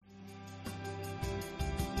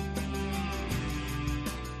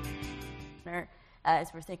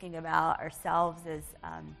as we're thinking about ourselves as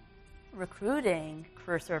recruiting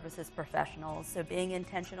career services professionals. So being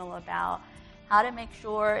intentional about how to make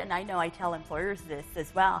sure, and I know I tell employers this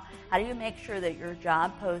as well, how do you make sure that your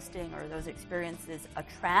job posting or those experiences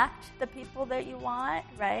attract the people that you want,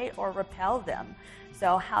 right, or repel them?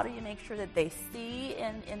 So how do you make sure that they see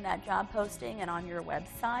in that job posting and on your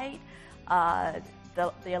website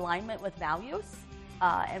the alignment with values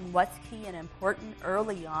and what's key and important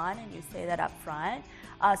early on, and you say that up front,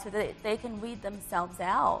 so that they can weed themselves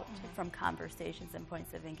out from conversations and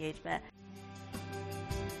points of engagement.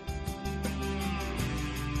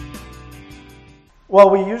 Well,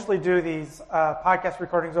 we usually do these podcast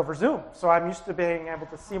recordings over Zoom, so I'm used to being able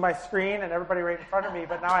to see my screen and everybody right in front of me,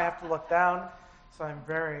 but now I have to look down, so I'm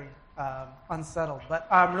very unsettled. But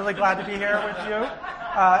I'm really glad to be here with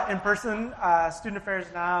you in person. Student Affairs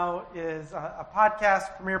Now is a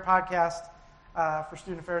podcast, premier podcast for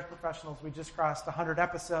student affairs professionals. We just crossed 100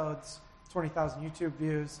 episodes, 20,000 YouTube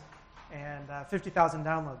views, and 50,000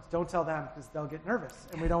 downloads. Don't tell them because they'll get nervous,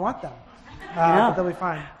 and we don't want them. But they'll be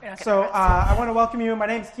fine. So I want to welcome you. My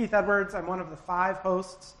name is Keith Edwards. I'm one of the 5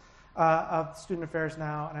 hosts of Student Affairs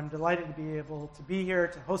Now, and I'm delighted to be able to be here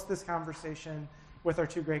to host this conversation with our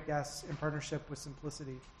 2 great guests in partnership with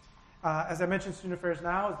Symplicity. As I mentioned, Student Affairs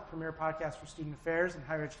Now is the premier podcast for student affairs and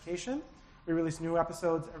higher education. We release new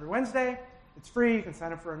episodes every Wednesday. It's free. You can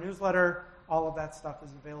sign up for our newsletter. All of that stuff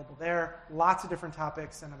is available there. Lots of different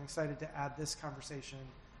topics, and I'm excited to add this conversation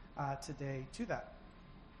today to that.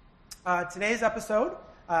 Today's episode,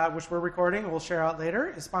 which we're recording and we'll share out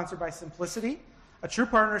later, is sponsored by Symplicity. A true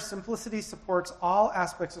partner, Symplicity supports all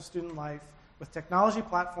aspects of student life with technology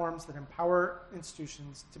platforms that empower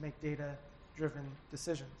institutions to make data-driven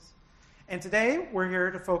decisions. And today, we're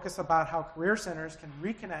here to focus about how career centers can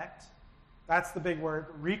reconnect, that's the big word,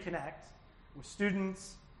 reconnect, with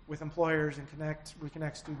students, with employers, and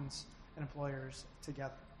reconnect students and employers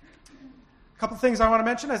together. A couple things I want to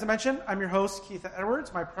mention. As I mentioned, I'm your host, Keith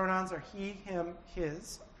Edwards. My pronouns are he, him,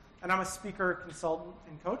 his, and I'm a speaker, consultant,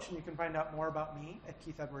 and coach, and you can find out more about me at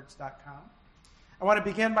keithedwards.com. I want to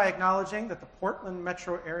begin by acknowledging that the Portland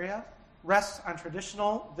metro area rests on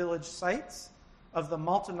traditional village sites of the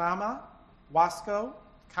Multnomah, Wasco,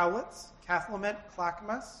 Cowlitz, Cathlamet,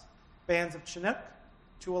 Clackamas, bands of Chinook,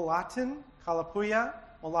 Tualatin, Kalapuya,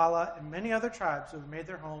 Molalla, and many other tribes who have made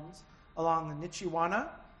their homes along the Nichiwana,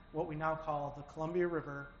 what we now call the Columbia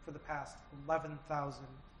River, for the past 11,000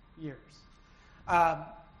 years.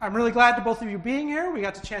 I'm really glad to both of you being here. We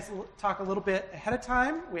got the chance to talk a little bit ahead of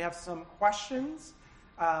time. We have some questions,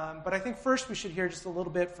 but I think first we should hear just a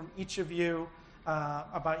little bit from each of you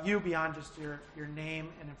about you beyond just your name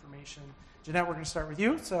and information. Jeanette, we're going to start with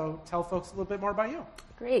you, so tell folks a little bit more about you.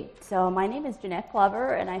 Great. So my name is Jeanette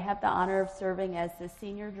Glover, and I have the honor of serving as the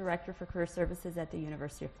Senior Director for Career Services at the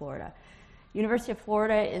University of Florida. University of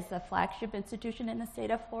Florida is the flagship institution in the state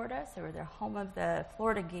of Florida, so we're the home of the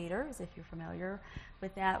Florida Gators, if you're familiar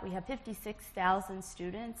with that. We have 56,000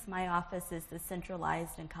 students. My office is the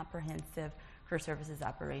centralized and comprehensive career services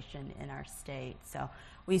operation in our state. So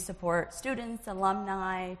we support students,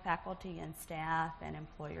 alumni, faculty, and staff, and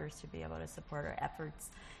employers to be able to support our efforts.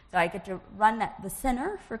 So I get to run the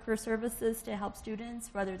Center for Career Services to help students,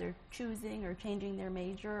 whether they're choosing or changing their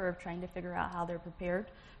major or trying to figure out how they're prepared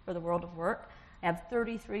for the world of work. I have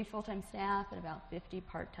 33 full-time staff and about 50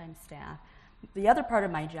 part-time staff. The other part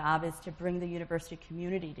of my job is to bring the university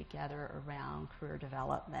community together around career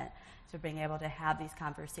development. So being able to have these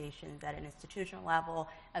conversations at an institutional level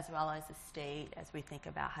as well as the state as we think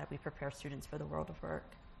about how do we prepare students for the world of work.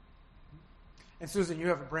 And Susan, you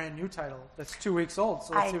have a brand new title that's 2 weeks old,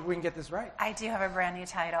 so let's see if we can get this right. I do have a brand new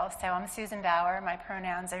title. So I'm Susan Bauer. My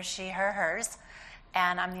pronouns are she, her, hers.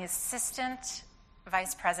 And I'm the Assistant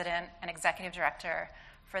Vice President and Executive Director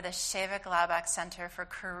for the Sheva Glaubach Center for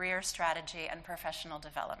Career Strategy and Professional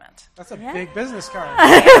Development. That's a big business card.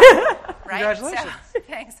 Right? Congratulations. So,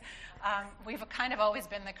 thanks. We've kind of always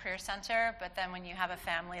been the career center, but then when you have a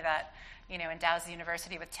family that endows the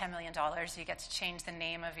university with $10 million, you get to change the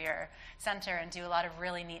name of your center and do a lot of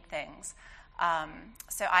really neat things.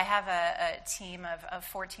 So I have a team of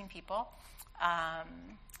 14 people.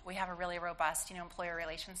 We have a really robust, employer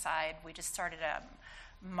relations side. We just started a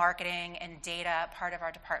marketing and data part of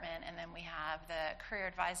our department, and then we have the career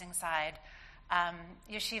advising side.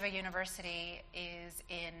 Yeshiva University is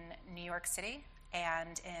in New York City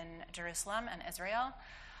and in Jerusalem and Israel.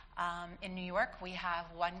 In New York, we have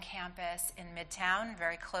one campus in Midtown,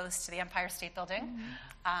 very close to the Empire State Building.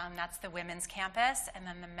 Mm-hmm. That's the women's campus, and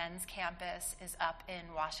then the men's campus is up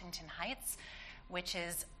in Washington Heights, which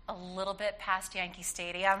is a little bit past Yankee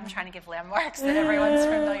Stadium, trying to give landmarks that everyone's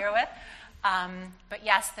familiar with. But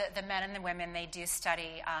yes, the men and the women, they do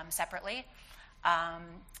study separately.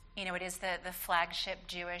 It is the flagship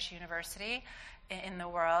Jewish university in the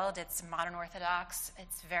world. It's modern Orthodox.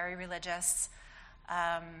 It's very religious.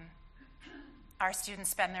 Our students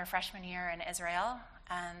spend their freshman year in Israel,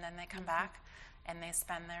 and then they come back, and they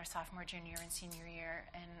spend their sophomore, junior, and senior year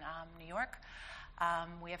in New York.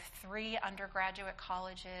 We have 3 undergraduate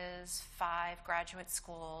colleges, 5 graduate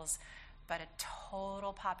schools, but a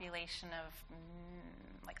total population of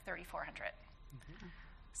like 3,400. Mm-hmm.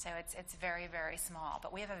 So it's very, very small.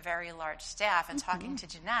 But we have a very large staff. And talking to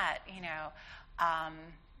Jeanette,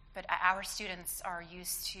 but our students are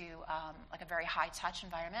used to like a very high-touch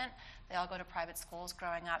environment. They all go to private schools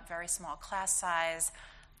growing up, very small class size,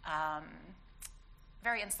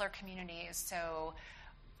 very insular communities. So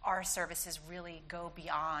our services really go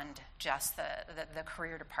beyond just the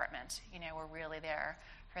career department. We're really there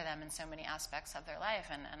for them in so many aspects of their life,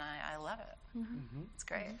 and I love it. Mm-hmm. It's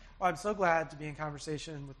great. Well, I'm so glad to be in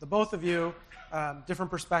conversation with the both of you.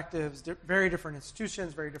 Different perspectives, very different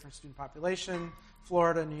institutions, very different student population.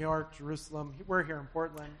 Florida, New York, Jerusalem. We're here in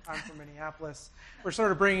Portland. I'm from Minneapolis. We're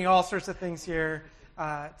sort of bringing all sorts of things here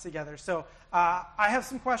together. So I have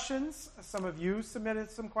some questions. Some of you submitted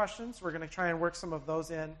some questions. We're going to try and work some of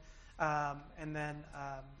those in, and then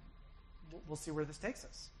we'll see where this takes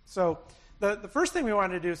us. So the first thing we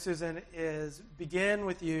wanted to do, Susan, is begin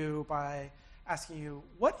with you by asking you,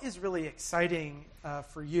 what is really exciting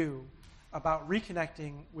for you about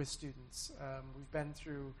reconnecting with students? We've been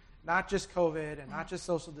through not just COVID and not just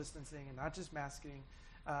social distancing and not just masking,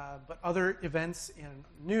 but other events in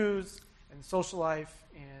news and social life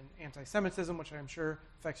and anti-Semitism, which I'm sure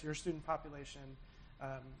affects your student population.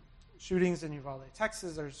 Shootings in Uvalde,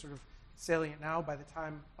 Texas are sort of salient now. By the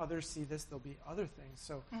time others see this, there'll be other things.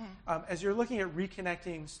 So as you're looking at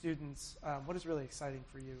reconnecting students, what is really exciting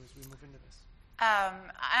for you as we move into this?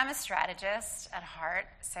 I'm a strategist at heart,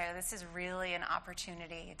 so this is really an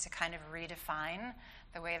opportunity to kind of redefine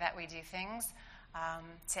the way that we do things,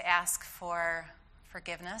 to ask for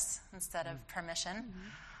forgiveess instead of permission.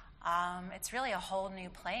 It's really a whole new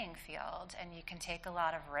playing field, and you can take a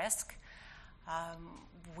lot of risk.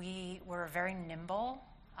 We're very nimble.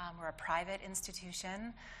 We're a private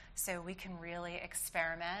institution, so we can really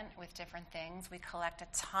experiment with different things. We collect a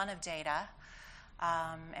ton of data,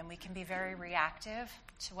 and we can be very reactive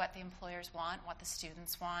to what the employers want, what the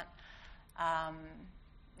students want.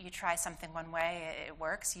 You try something one way, it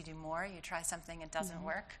works, you do more. You try something, it doesn't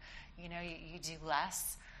work. You do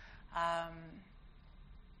less.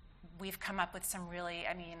 We've come up with some really,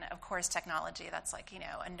 of course, technology, that's like,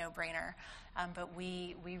 a no-brainer. But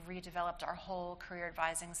we redeveloped our whole career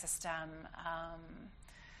advising system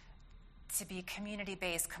to be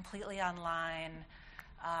community-based, completely online,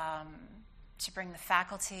 to bring the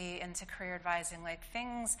faculty into career advising, like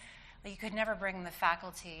things that you could never bring the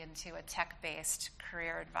faculty into a tech-based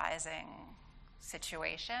career advising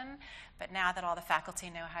situation. But now that all the faculty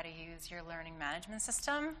know how to use your learning management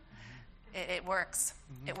system, it works.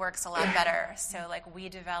 It works a lot better. So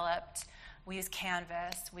we use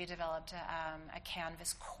Canvas. We developed a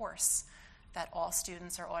Canvas course that all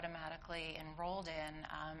students are automatically enrolled in,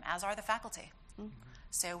 as are the faculty.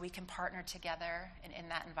 So we can partner together in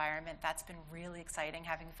that environment. That's been really exciting.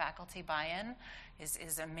 Having faculty buy-in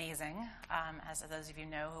is amazing, as those of you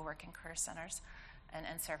know who work in career centers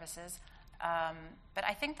and services. But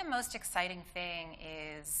I think the most exciting thing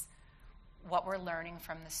is what we're learning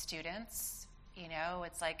from the students.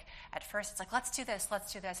 It's like, at first it's like, let's do this,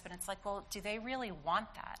 but it's like, well, do they really want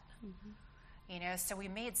that? So we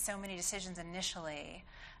made so many decisions initially.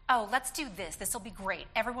 Oh, let's do this. This will be great.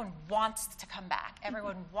 Everyone wants to come back.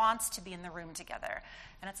 Everyone wants to be in the room together.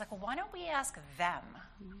 And it's like, well, why don't we ask them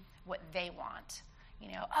what they want?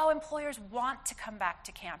 Employers want to come back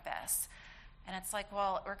to campus. And it's like,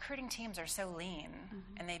 well, recruiting teams are so lean,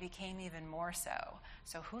 and they became even more so.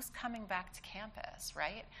 So who's coming back to campus,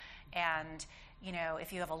 right? And,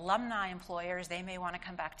 if you have alumni employers, they may want to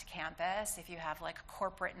come back to campus. If you have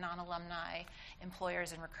corporate non-alumni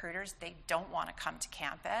employers and recruiters, they don't want to come to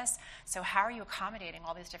campus. So how are you accommodating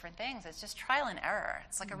all these different things? It's just trial and error.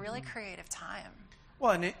 It's like a really creative time.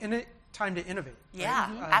 Well, and a time to innovate.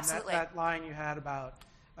 Yeah, right? absolutely. That line you had about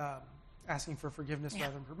asking for forgiveness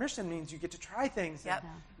rather than permission means you get to try things and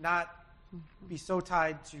not be so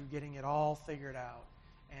tied to getting it all figured out.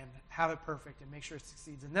 and have it perfect and make sure it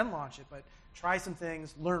succeeds and then launch it. But try some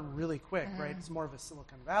things, learn really quick, right? It's more of a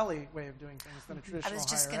Silicon Valley way of doing things than a traditional higher ed. I was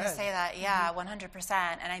just going to say that, yeah, 100%.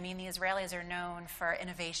 And I mean, the Israelis are known for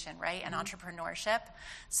innovation, right, and entrepreneurship.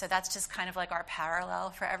 So that's just kind of like our parallel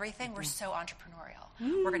for everything. We're so entrepreneurial.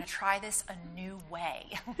 We're going to try this a new way.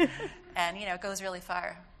 And, you know, it goes really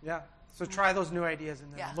far. Yeah. So try those new ideas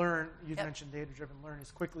and then learn. You Yep. mentioned data-driven. Learn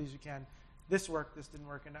as quickly as you can. This worked, this didn't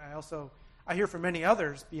work. And I hear from many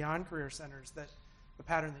others beyond career centers that the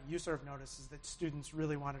pattern that you sort of noticed is that students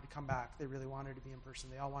really wanted to come back. They really wanted to be in person.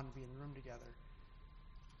 They all wanted to be in the room together.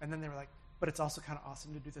 And then they were like, but it's also kind of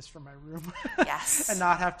awesome to do this from my room. Yes. And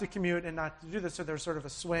not have to commute and not to do this. So there's sort of a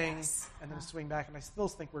swing and then a Uh-huh. swing back. And I still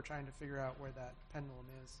think we're trying to figure out where that pendulum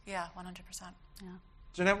is. Yeah, 100%. Yeah.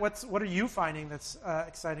 Jeanette, what are you finding that's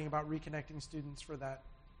exciting about reconnecting students for that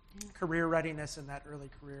career readiness and that early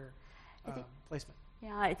career placement?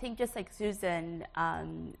 Yeah, I think just like Susan,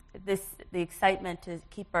 the excitement to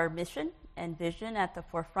keep our mission and vision at the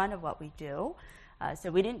forefront of what we do.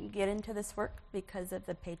 So we didn't get into this work because of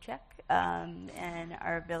the paycheck and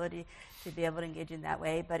our ability to be able to engage in that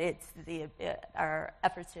way, but it's our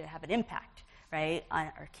efforts to have an impact, right,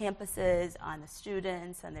 on our campuses, on the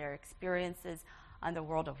students, on their experiences, on the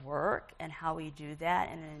world of work, and how we do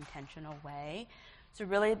that in an intentional way. So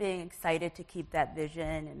really being excited to keep that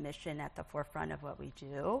vision and mission at the forefront of what we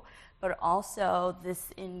do, but also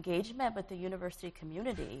this engagement with the university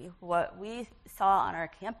community. What we saw on our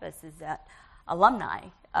campus is that alumni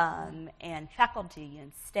and faculty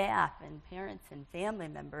and staff and parents and family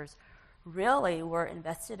members really were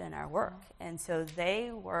invested in our work. And so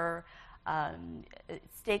they were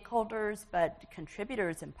stakeholders, but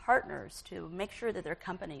contributors and partners to make sure that their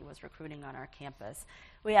company was recruiting on our campus.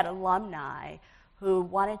 We had alumni who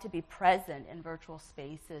wanted to be present in virtual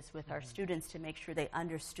spaces with our students to make sure they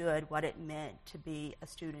understood what it meant to be a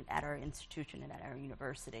student at our institution and at our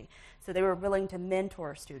university. So they were willing to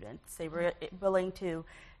mentor students. They were willing to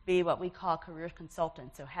be what we call career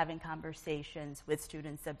consultants, so having conversations with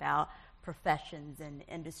students about professions and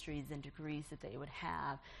industries and degrees that they would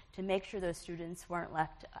have to make sure those students weren't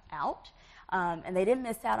left out. And they didn't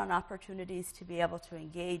miss out on opportunities to be able to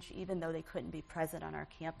engage even though they couldn't be present on our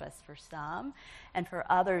campus for some. And for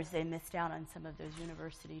others, they missed out on some of those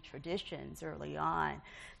university traditions early on.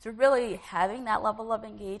 So really having that level of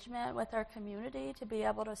engagement with our community to be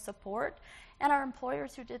able to support, and our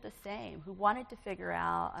employers who did the same, who wanted to figure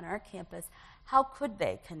out on our campus how could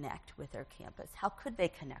they connect with their campus? How could they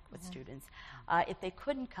connect with students? If they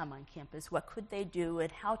couldn't come on campus, what could they do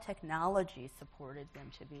and how technology supported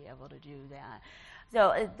them to be able to do that?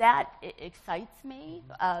 So that excites me,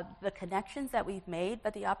 the connections that we've made,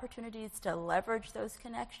 but the opportunities to leverage those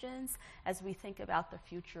connections as we think about the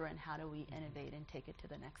future and how do we innovate and take it to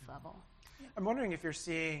the next level. I'm wondering if you're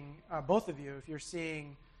seeing, both of you, if you're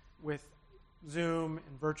seeing with Zoom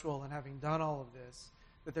and virtual and having done all of this,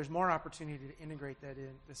 that there's more opportunity to integrate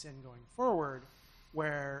this in going forward,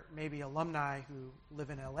 where maybe alumni who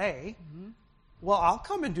live in LA, well, I'll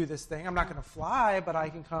come and do this thing. I'm not going to fly, but I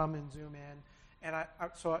can come and Zoom in. And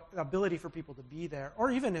so the ability for people to be there,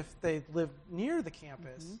 or even if they live near the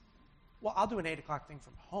campus, well, I'll do an 8 o'clock thing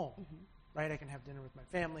from home, right? I can have dinner with my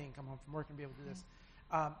family and come home from work and be able to do this.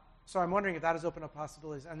 So I'm wondering if that has opened up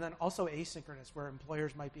possibilities. And then also asynchronous, where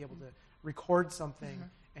employers might be able to record something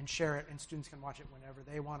and share it, and students can watch it whenever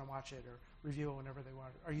they want to watch it or review it whenever they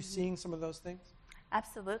want. Are you seeing some of those things?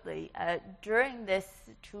 Absolutely. During this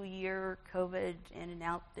 2-year COVID in and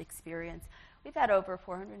out experience, we've had over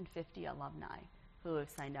 450 alumni who have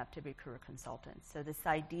signed up to be career consultants. So this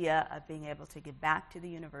idea of being able to give back to the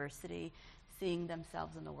university, seeing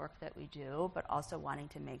themselves in the work that we do, but also wanting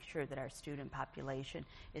to make sure that our student population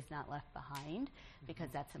is not left behind, because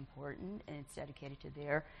that's important and it's dedicated to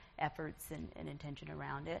their efforts and intention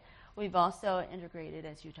around it. We've also integrated,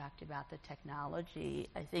 as you talked about, the technology.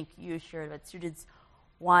 I think you shared about students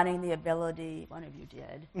wanting the ability, one of you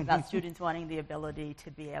did, about students wanting the ability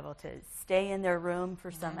to be able to stay in their room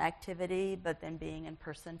for some activity, but then being in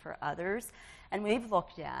person for others. And we've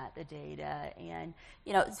looked at the data, and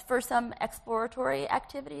for some exploratory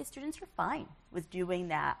activities, students are fine with doing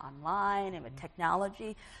that online and with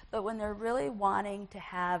technology. But when they're really wanting to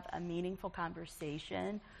have a meaningful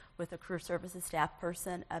conversation with a career services staff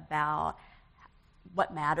person about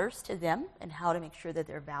what matters to them and how to make sure that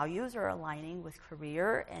their values are aligning with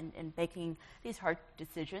career and making these hard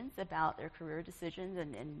decisions about their career decisions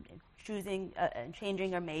and choosing and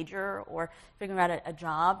changing a major or figuring out a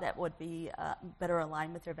job that would be better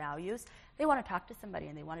aligned with their values, they want to talk to somebody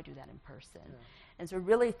and they want to do that in person. And so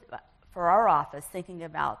really for our office, thinking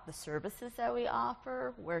about the services that we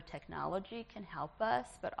offer, where technology can help us,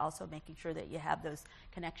 but also making sure that you have those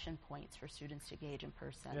connection points for students to engage in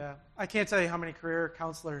person. Yeah, I can't tell you how many career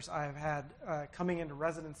counselors I've had coming into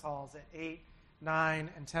residence halls at 8, 9,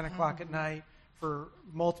 and 10 o'clock at night for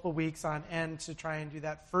multiple weeks on end to try and do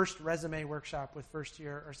that first resume workshop with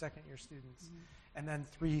first-year or second-year students. And then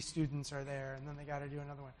 3 students are there, and then they got to do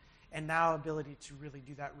another one. And now ability to really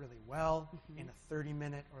do that really well in a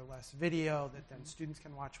 30-minute or less video that then students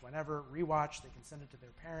can watch whenever, rewatch, they can send it to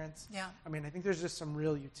their parents. Yeah. I mean, I think there's just some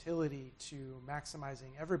real utility to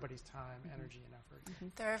maximizing everybody's time, energy, and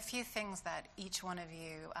effort. There are a few things that each one of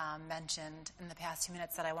you mentioned in the past 2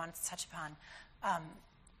 minutes that I wanted to touch upon.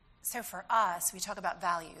 So for us, we talk about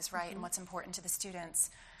values, right, and what's important to the students.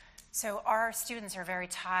 So our students are very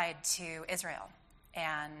tied to Israel.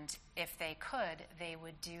 And if they could, they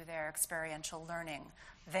would do their experiential learning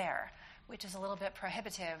there, which is a little bit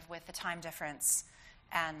prohibitive with the time difference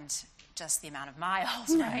and just the amount of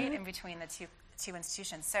miles, right, in between the two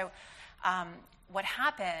institutions. So what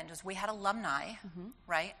happened was we had alumni,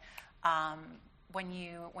 right? When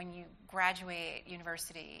you graduate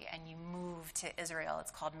university and you move to Israel,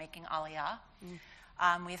 it's called making Aliyah.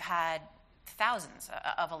 We've had thousands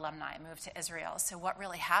of alumni move to Israel. So what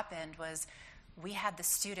really happened was we had the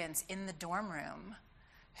students in the dorm room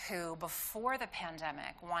who, before the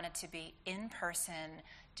pandemic, wanted to be in person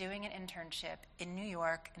doing an internship in New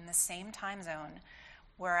York in the same time zone,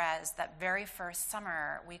 whereas that very first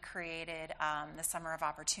summer, we created the Summer of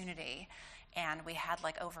Opportunity, and we had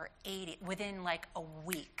like over 80, within like a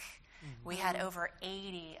week, we had over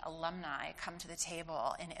 80 alumni come to the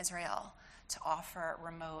table in Israel to offer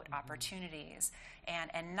remote opportunities,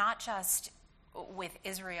 and not just with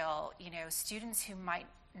Israel, you know, students who might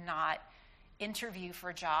not interview for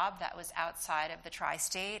a job that was outside of the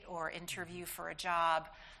tri-state or interview for a job,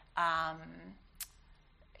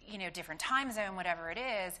 you know, different time zone, whatever it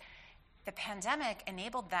is, the pandemic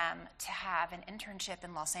enabled them to have an internship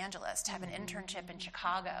in Los Angeles, to have an internship in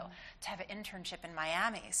Chicago, to have an internship in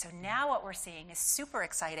Miami. So now what we're seeing is super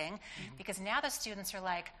exciting because now the students are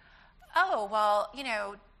like, oh, well, you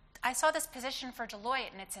know, I saw this position for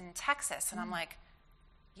Deloitte, and it's in Texas. And I'm like,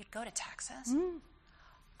 you'd go to Texas?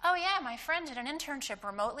 Oh, yeah, my friend did an internship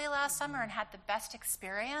remotely last summer and had the best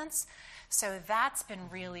experience. So that's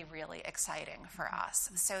been really, really exciting for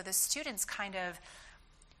us. So the students kind of,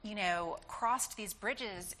 you know, crossed these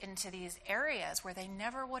bridges into these areas where they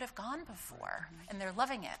never would have gone before, and they're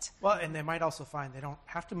loving it. Well, and they might also find they don't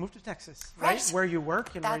have to move to Texas, right? Where you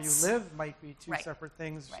work and where you live might be two separate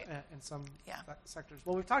things in some sectors.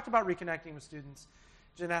 Well, we've talked about reconnecting with students.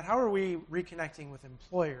 Jeanette, how are we reconnecting with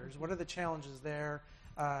employers? What are the challenges there?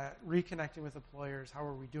 Reconnecting with employers, how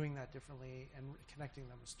are we doing that differently and connecting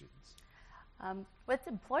them with students? With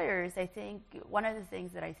employers, I think one of the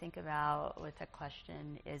things that I think about with the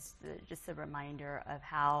question is just a reminder of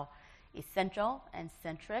how essential and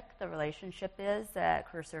centric the relationship is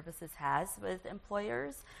that Career Services has with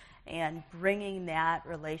employers, and bringing that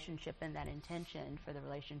relationship and that intention for the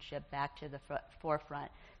relationship back to the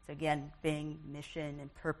forefront. So again, being mission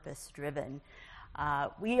and purpose driven.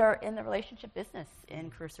 We are in the relationship business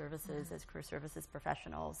in Career Services as Career Services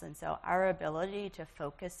professionals, and so our ability to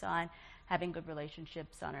focus on having good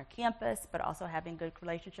relationships on our campus, but also having good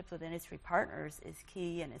relationships with industry partners is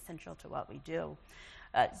key and essential to what we do.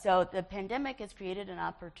 So the pandemic has created an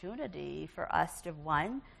opportunity for us to,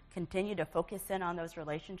 one, continue to focus in on those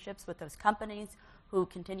relationships with those companies who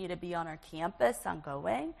continue to be on our campus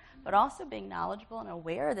ongoing, but also being knowledgeable and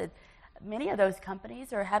aware that many of those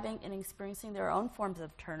companies are having and experiencing their own forms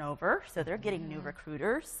of turnover, so they're getting new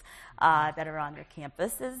recruiters that are on their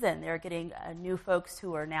campuses, and they're getting new folks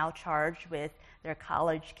who are now charged with their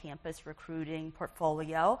college campus recruiting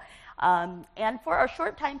portfolio. And for a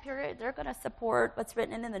short time period, they're going to support what's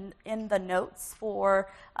written in the notes for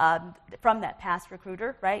from that past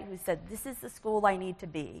recruiter, right, who said, this is the school I need to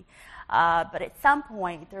be. But at some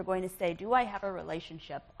point, they're going to say, do I have a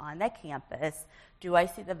relationship on that campus? Do I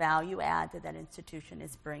see the value add that that institution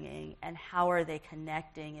is bringing, and how are they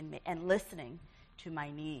connecting and listening to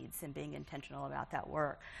my needs and being intentional about that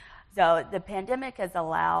work? So the pandemic has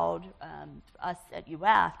allowed us at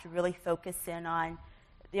UF to really focus in on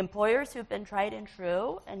the employers who've been tried and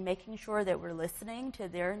true and making sure that we're listening to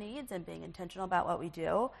their needs and being intentional about what we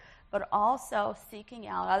do, but also seeking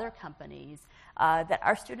out other companies that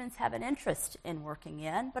our students have an interest in working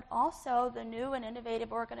in, but also the new and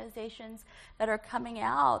innovative organizations that are coming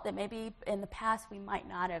out that maybe in the past we might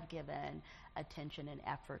not have given attention and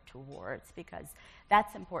effort towards, because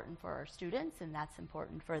that's important for our students and that's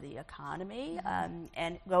important for the economy.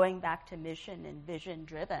 And going back to mission and vision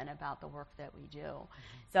driven about the work that we do.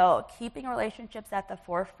 So keeping relationships at the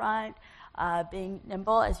forefront, being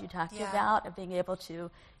nimble, as you talked about, of being able to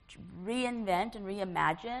reinvent and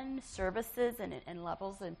reimagine services and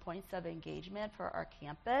levels and points of engagement for our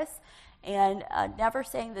campus, and never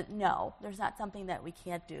saying that, no, there's not something that we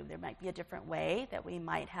can't do. There might be a different way that we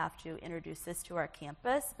might have to introduce this to our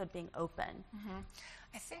campus, but being open.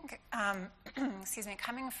 I think, excuse me,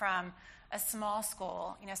 coming from a small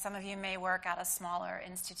school, some of you may work at a smaller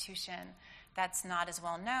institution that's not as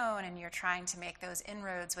well known, and you're trying to make those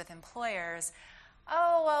inroads with employers.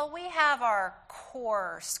 Oh, well, we have our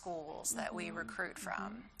core schools that we recruit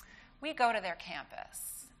from. We go to their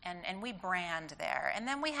campus, and we brand there. And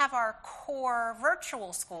then we have our core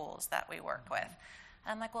virtual schools that we work with.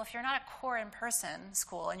 And I'm like, well, if you're not a core in-person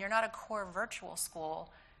school and you're not a core virtual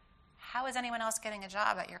school, how is anyone else getting a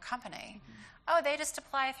job at your company? Oh, they just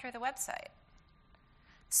apply through the website.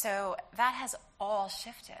 So that has all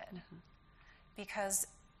shifted because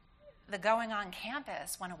the going on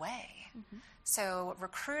campus went away. So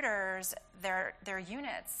recruiters, their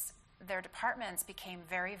units, their departments became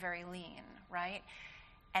very, very lean, right?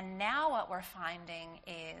 And now what we're finding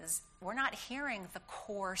is we're not hearing the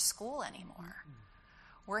core school anymore.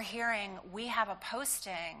 We're hearing, we have a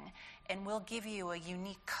posting and we'll give you a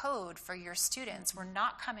unique code for your students. We're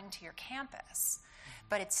not coming to your campus,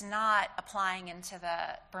 but it's not applying into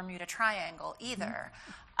the Bermuda Triangle either.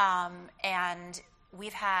 And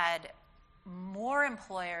we've had more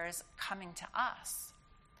employers coming to us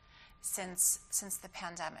since the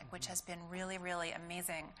pandemic, which has been really, really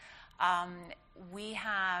amazing. We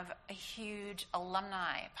have a huge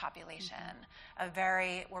alumni population.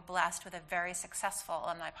 We're blessed with a very successful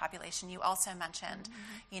alumni population. You also mentioned,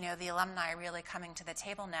 the alumni really coming to the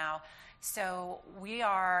table now. So we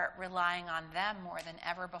are relying on them more than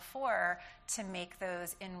ever before to make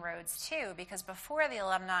those inroads too, because before the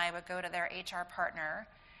alumni would go to their HR partner,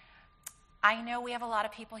 I know we have a lot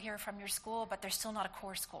of people here from your school, but they're still not a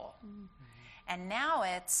core school. And now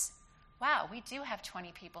it's, wow, we do have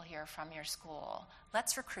 20 people here from your school.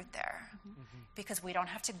 Let's recruit there because we don't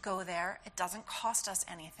have to go there. It doesn't cost us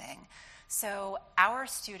anything. So our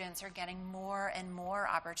students are getting more and more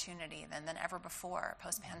opportunity than ever before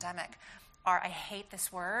post-pandemic. I hate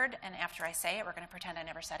this word, and after I say it, we're going to pretend I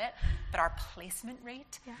never said it, but our placement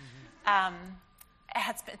rate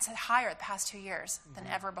it's higher the past 2 years than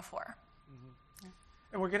ever before.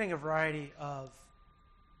 And we're getting a variety of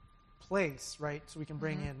place, right? So we can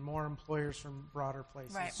bring in more employers from broader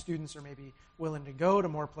places. Right. Students are maybe willing to go to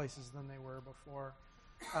more places than they were before.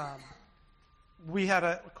 We had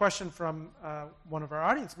a question from one of our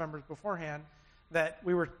audience members beforehand that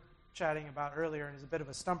we were chatting about earlier, and is a bit of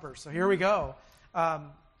a stumper. So here we go.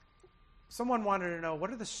 Someone wanted to know, what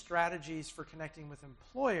are the strategies for connecting with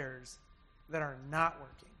employers that are not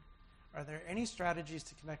working? Are there any strategies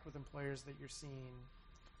to connect with employers that you're seeing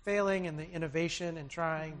failing in the innovation and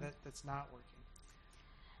trying that's not working?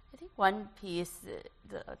 I think one piece,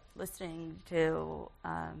 listening to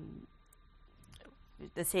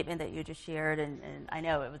the statement that you just shared, and I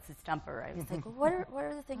know it was a stumper. I was like, well, what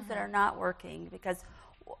are the things that are not working? Because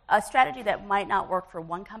a strategy that might not work for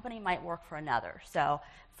one company might work for another. So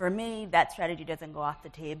for me, that strategy doesn't go off the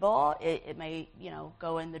table. It may,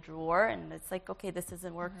 go in the drawer, and it's like, okay, this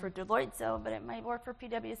doesn't work for Deloitte, but it might work for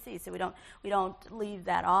PwC. So we don't leave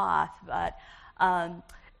that off. But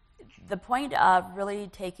the point of really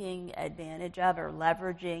taking advantage of or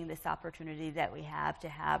leveraging this opportunity that we have to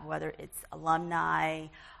have, whether it's alumni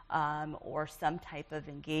or some type of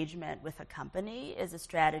engagement with a company, is a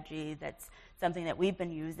strategy that's something that we've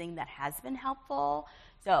been using that has been helpful.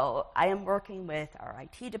 So I am working with our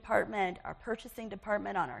IT department, our purchasing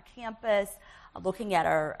department on our campus, looking at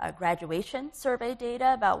our graduation survey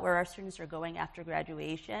data about where our students are going after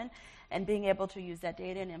graduation, and being able to use that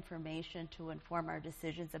data and information to inform our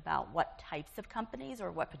decisions about what types of companies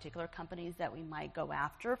or what particular companies that we might go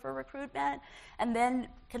after for recruitment. And then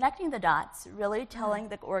connecting the dots, really telling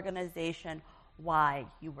the organization why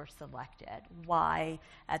you were selected, why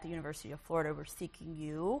at the University of Florida we're seeking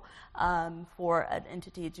you for an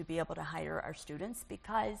entity to be able to hire our students,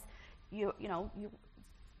 because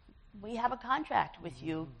we have a contract with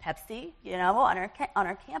you, Pepsi, on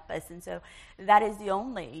our campus, and so that is the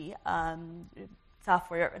only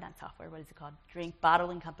drink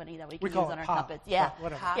bottling company that we can use on our campus.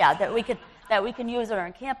 That we can use on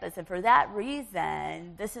our campus, and for that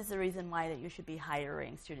reason, this is the reason why that you should be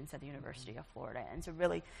hiring students at the University of Florida. And so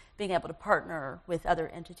really being able to partner with other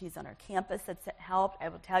entities on our campus that's helped. I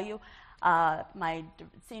will tell you, My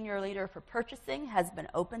senior leader for purchasing has been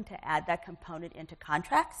open to add that component into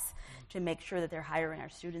contracts to make sure that they're hiring our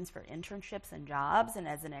students for internships and jobs, and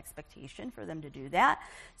as an expectation for them to do that.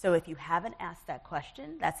 So if you haven't asked that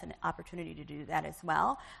question, that's an opportunity to do that as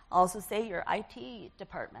well. Also say your IT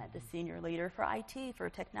department, the senior leader for IT, for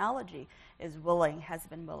technology, has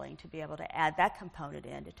been willing to be able to add that component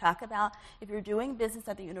in to talk about if you're doing business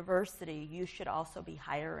at the university, you should also be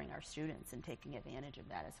hiring our students and taking advantage of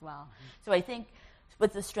that as well. So I think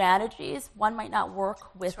with the strategies, one might not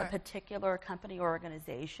work with a particular company or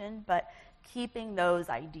organization, but keeping those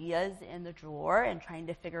ideas in the drawer and trying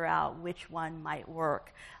to figure out which one might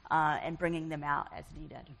work and bringing them out as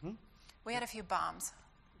needed. We had a few bombs.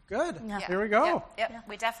 Good. Yeah. Here we go. Yep.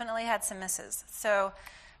 We definitely had some misses. So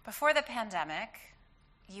before the pandemic,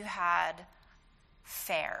 you had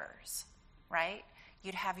fairs, right?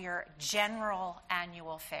 You'd have your general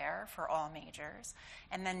annual fair for all majors,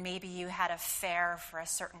 and then maybe you had a fair for a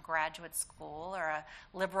certain graduate school or a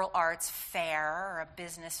liberal arts fair or a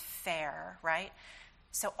business fair, right?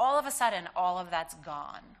 So all of a sudden, all of that's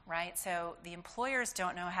gone, right? So the employers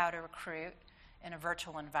don't know how to recruit in a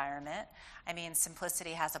virtual environment. I mean,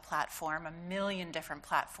 Symplicity has a platform, 1 million different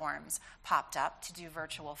platforms popped up to do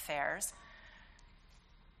virtual fairs.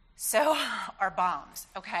 So our bombs,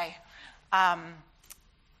 okay.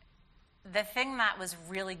 The thing that was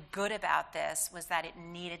really good about this was that it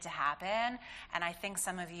needed to happen, and I think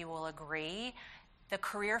some of you will agree, the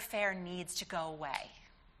career fair needs to go away.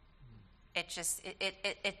 It just,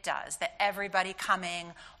 it does. That everybody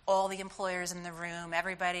coming, all the employers in the room,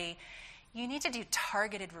 everybody, you need to do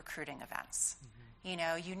targeted recruiting events. You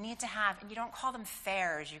know, you need to have, and you don't call them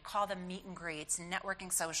fairs, you call them meet and greets,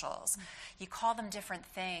 networking socials. You call them different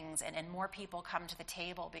things, and more people come to the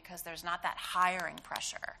table because there's not that hiring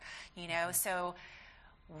pressure, you know? So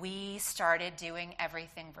we started doing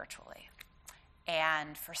everything virtually.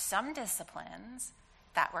 And for some disciplines,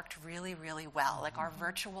 that worked really, really well, like our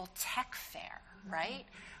virtual tech fair, right?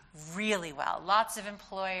 Really well. Lots of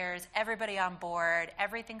employers, everybody on board,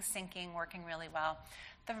 everything syncing, working really well.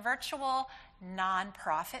 The virtual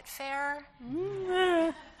nonprofit fair,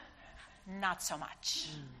 not so much.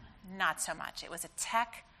 Not so much. It was a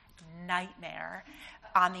tech nightmare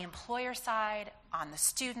on the employer side, on the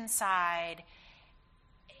student side.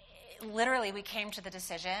 Literally, we came to the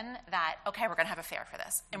decision that, okay, we're going to have a fair for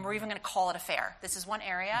this, and we're even going to call it a fair. This is one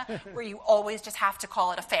area where you always just have to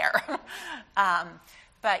call it a fair.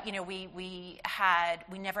 But, you know, we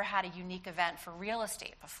never had a unique event for real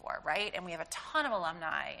estate before, right? And we have a ton of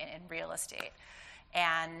alumni in real estate.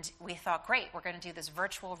 And we thought, great, we're going to do this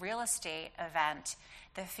virtual real estate event.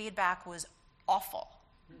 The feedback was awful.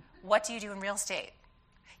 What do you do in real estate?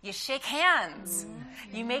 You shake hands.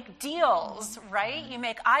 You make deals, right? You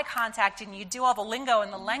make eye contact and you do all the lingo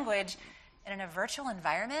and the language. And in a virtual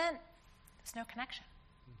environment, there's no connection,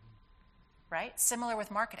 right? Similar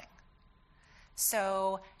with marketing.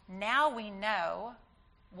 So now we know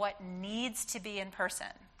what needs to be in person,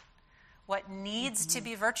 what needs to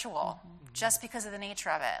be virtual, just because of the nature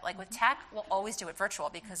of it. Like with tech, we'll always do it virtual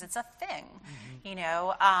because it's a thing, you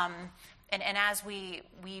know. And as we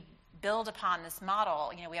build upon this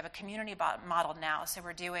model, you know, we have a community model now, so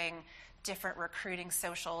we're doing different recruiting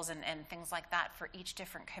socials and things like that for each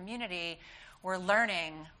different community. We're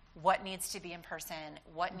learning what needs to be in person,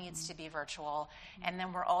 what needs to be virtual, and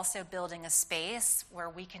then we're also building a space where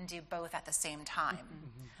we can do both at the same time.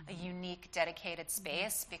 A unique, dedicated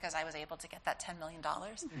space, because I was able to get that $10 million.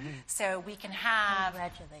 So we can have...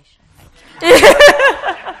 Congratulations.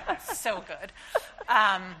 So good.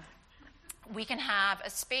 We can have a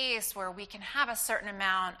space where we can have a certain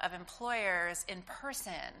amount of employers in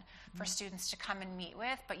person for students to come and meet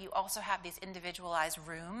with, but you also have these individualized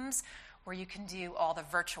rooms where you can do all the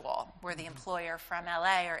virtual, where the employer from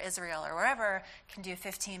LA or Israel or wherever can do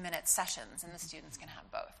 15-minute sessions, and the students can have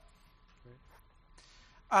both.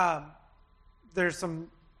 There's some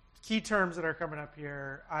key terms that are coming up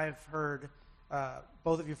here. I've heard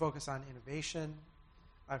both of you focus on innovation.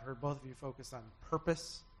 I've heard both of you focus on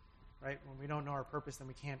purpose, right? When we don't know our purpose, then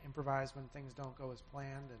we can't improvise when things don't go as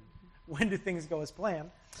planned. And when do things go as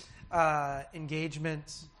planned?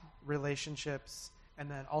 Engagement, relationships, and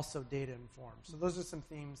then also data informed. So those are some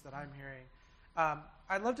themes that I'm hearing.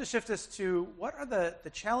 I'd love to shift us to what are the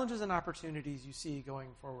challenges and opportunities you see going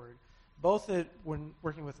forward, both when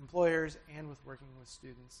working with employers and with working with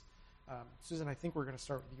students. Susan, I think we're going to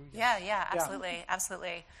start with you again. Yeah,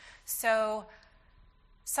 absolutely. So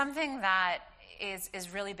something that is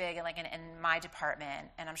really big in my department,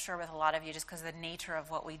 and I'm sure with a lot of you just because of the nature of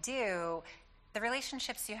what we do, the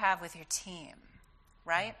relationships you have with your team,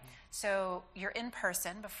 right? So you're in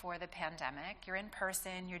person before the pandemic. You're in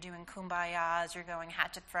person. You're doing kumbayas. You're going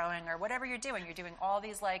hatchet throwing or whatever you're doing. You're doing all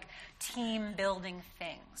these like team building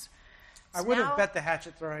things. So I would now, have bet the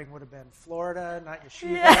hatchet throwing would have been Florida, not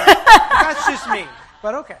Yeshiva. That's just me,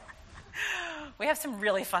 but okay. We have some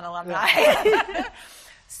really fun alumni. Yeah.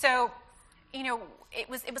 So, you know, it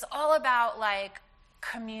was all about like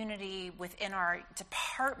community within our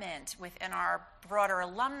department, within our broader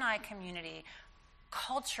alumni community,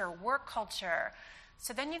 culture, work culture.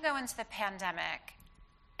 So then you go into the pandemic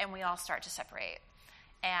and we all start to separate.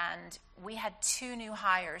 And we had 2 new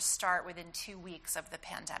hires start within 2 weeks of the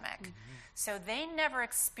pandemic. So they never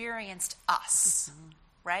experienced us,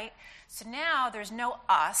 right? So now there's no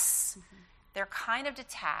us. They're kind of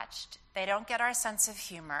detached. They don't get our sense of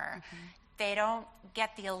humor. They don't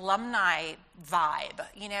get the alumni vibe.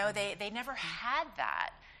 You know, they never had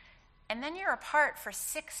that. And then you're apart for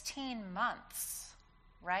 16 months,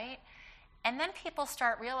 right? And then people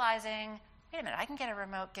start realizing, wait a minute, I can get a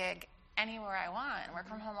remote gig anywhere I want and work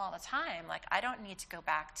from home all the time. Like, I don't need to go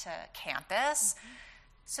back to campus.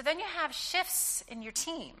 So then you have shifts in your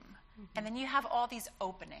team. And then you have all these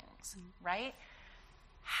openings, right?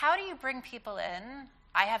 How do you bring people in?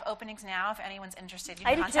 I have openings now. If anyone's interested, you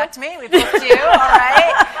can contact me. We both do, all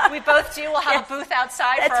right? We both do. We'll have a booth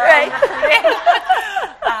outside for our own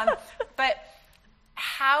recruiting. But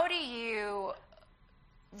how do you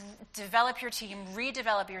develop your team,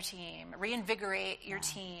 redevelop your team, reinvigorate your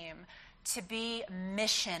team to be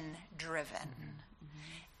mission-driven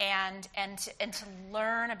and to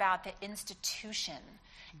learn about the institution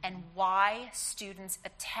and why students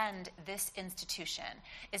attend this institution?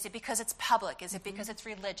 Is it because it's public? Is it because it's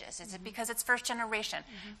religious? Is it because it's first generation?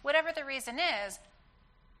 Whatever the reason is,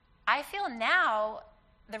 I feel now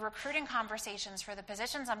the recruiting conversations for the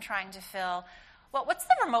positions I'm trying to fill, well, what's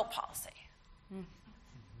the remote policy?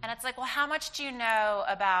 And it's like, well, how much do you know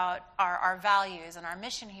about our values and our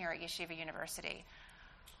mission here at Yeshiva University?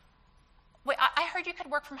 Wait, I heard you could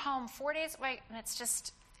work from home 4 days. Wait, and it's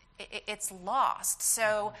just, it's lost.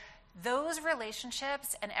 So those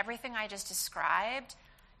relationships and everything I just described,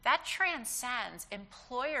 that transcends.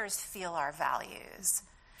 Employers feel our values.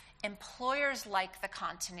 Employers like the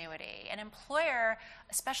continuity. An employer,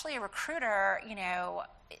 especially a recruiter, you know,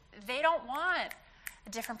 they don't want a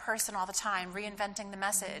different person all the time, reinventing the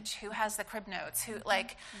message, who has the crib notes, who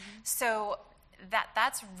so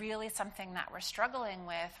that's really something that we're struggling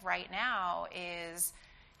with right now is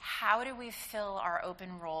how do we fill our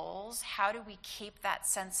open roles? How do we keep that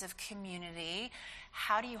sense of community?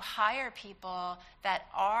 How do you hire people that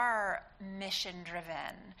are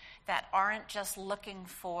mission-driven, that aren't just looking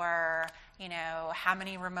for, you know, how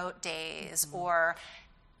many remote days or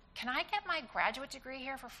can I get my graduate degree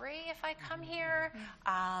here for free if I come here?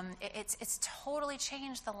 It's totally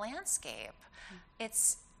changed the landscape.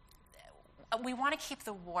 We want to keep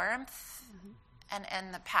the warmth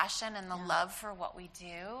and the passion and the love for what we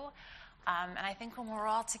do. And I think when we're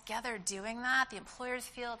all together doing that, the employers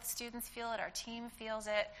feel it, the students feel it, our team feels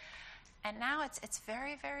it. And now it's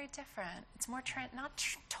very, very different. It's more not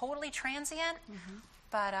totally transient,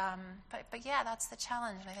 but yeah, that's the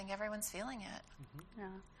challenge. And I think everyone's feeling it. Yeah.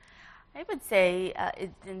 I would say,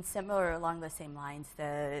 in similar along the same lines,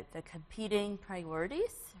 the competing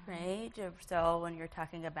priorities, right? So when you're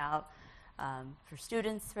talking about, for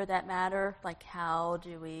students for that matter, like how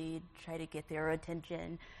do we try to get their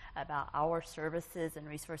attention about our services and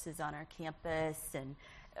resources on our campus, and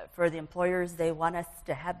for the employers, they want us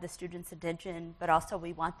to have the students' attention, but also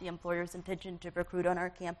we want the employers' attention to recruit on our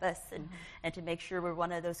campus and to make sure we're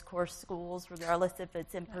one of those core schools, regardless if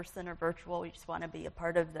it's in person or virtual. We just want to be a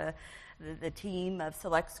part of the team of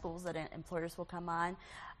select schools that employers will come on.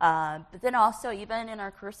 But then also, even in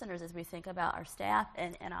our career centers, as we think about our staff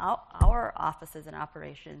and our offices and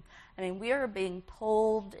operations, I mean, we are being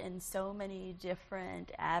pulled in so many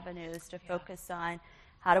different avenues to focus on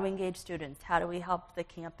how do we engage students? How do we help the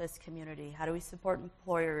campus community? How do we support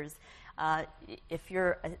employers? If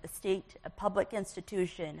you're a public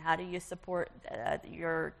institution, how do you support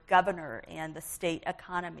your governor and the state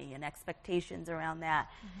economy and expectations around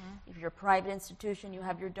that? If you're a private institution, you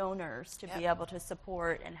have your donors to be able to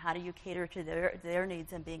support, and how do you cater to their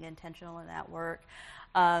needs and being intentional in that work?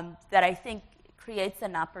 That I think creates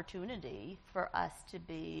an opportunity for us to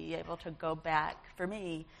be able to go back, for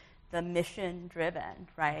me, the mission-driven,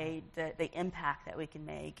 right? The impact that we can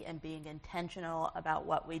make and being intentional about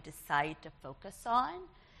what we decide to focus on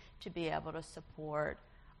to be able to support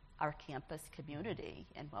our campus community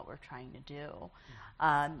and what we're trying to do.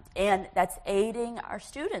 And that's aiding our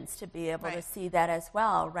students to be able to see that as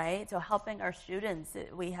well, right? So helping our students,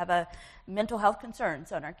 we have a mental health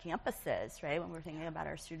concerns on our campuses, right, when we're thinking about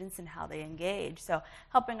our students and how they engage. So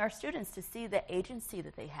helping our students to see the agency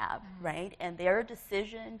that they have, right, and their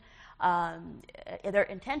decision, their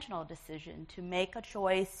intentional decision to make a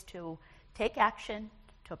choice to take action,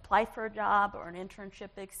 to apply for a job or an internship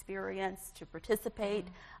experience, to participate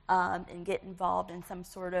and get involved in some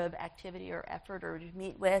sort of activity or effort, or to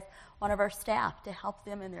meet with one of our staff to help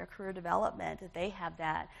them in their career development, that they have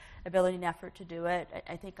that ability and effort to do it.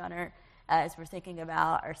 I think on our, as we're thinking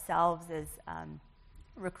about ourselves as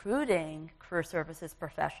recruiting career services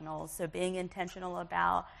professionals, so being intentional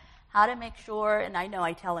about how to make sure, and I know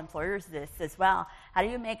I tell employers this as well, how do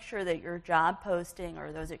you make sure that your job posting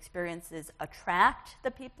or those experiences attract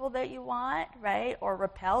the people that you want, right, or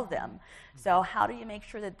repel them? So how do you make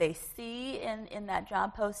sure that they see in that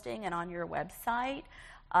job posting and on your website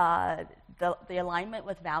the alignment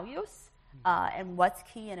with values? And what's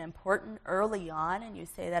key and important early on, and you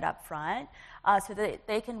say that up front, so that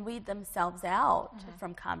they can weed themselves out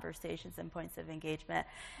from conversations and points of engagement.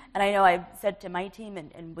 And I know I've said to my team,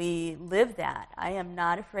 and we live that, I am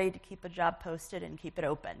not afraid to keep a job posted and keep it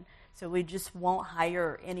open. So we just won't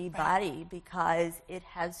hire anybody because it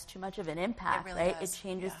has too much of an impact, really right? does. It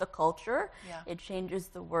changes the culture, it changes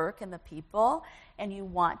the work and the people, and you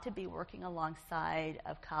want to be working alongside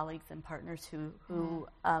of colleagues and partners who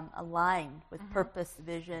align with purpose,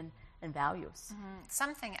 vision, and values.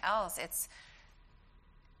 Something else, it's,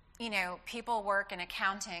 you know, people work in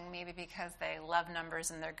accounting maybe because they love numbers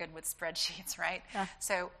and they're good with spreadsheets, right? Yeah.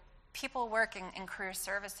 So people work in career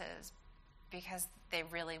services because they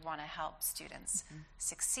really want to help students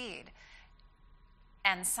succeed.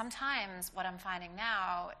 And sometimes what I'm finding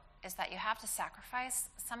now is that you have to sacrifice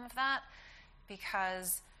some of that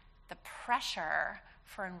because the pressure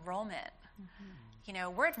for enrollment, you know,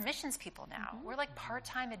 we're admissions people now. We're like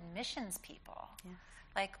part-time admissions people. Yeah.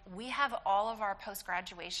 Like, we have all of our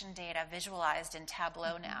post-graduation data visualized in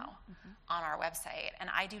Tableau now on our website, and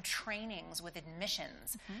I do trainings with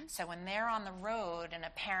admissions. So when they're on the road and a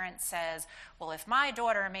parent says, well, if my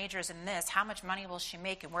daughter majors in this, how much money will she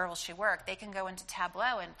make and where will she work? They can go into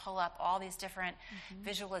Tableau and pull up all these different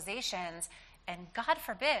visualizations, and God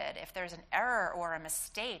forbid if there's an error or a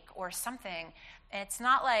mistake or something, and it's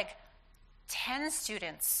not like 10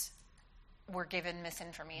 students were given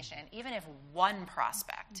misinformation, even if one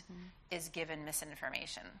prospect is given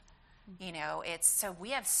misinformation. You know, it's, so we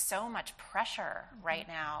have so much pressure right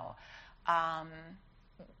now.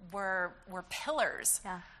 We're pillars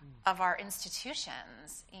of our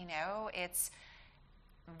institutions. You know, it's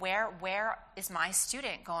where is my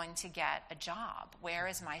student going to get a job? Where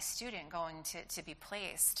is my student going to be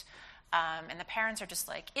placed? And the parents are just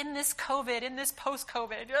like, in this COVID, in this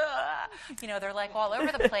post-COVID, you know, they're like all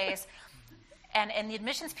over the place. And the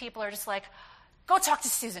admissions people are just like, go talk to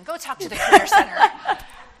Susan, go talk to the Career Center.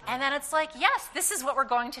 And then it's like, yes, this is what we're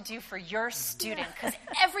going to do for your student, because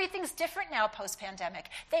everything's different now post-pandemic.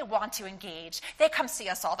 They want to engage. They come see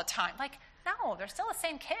us all the time. Like, no, they're still the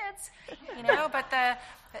same kids, you know, but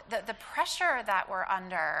the pressure that we're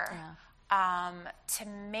under to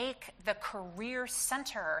make the Career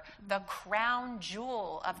Center the crown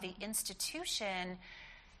jewel of the institution,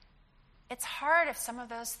 it's hard if some of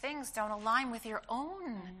those things don't align with your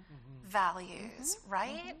own values,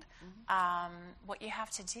 right? What you have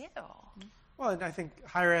to do. Well, and I think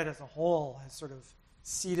higher ed as a whole has sort of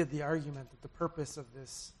seeded the argument that the purpose of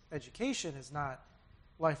this education is not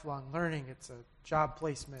lifelong learning, it's a job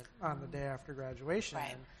placement on the day after graduation.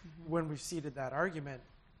 Right. And when we've seeded that argument,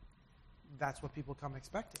 that's what people come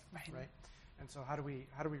expecting, right? And so how do we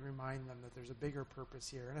remind them that there's a bigger purpose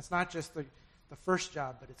here? And it's not just the first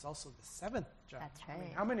job, but it's also the seventh job. That's right. I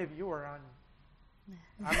mean, how many of you are on?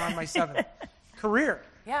 I'm on my seventh career,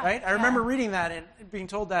 Yeah, right? I remember reading that and being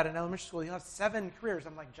told that in elementary school. You'll have 7 careers.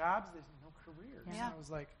 I'm like, jobs? There's no careers. Yeah. And I was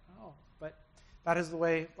like, oh, but that is the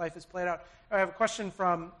way life is played out. I have a question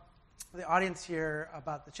from the audience here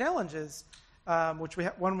about the challenges, which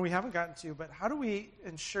one we haven't gotten to, but how do we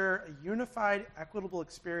ensure a unified, equitable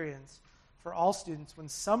experience for all students when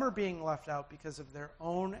some are being left out because of their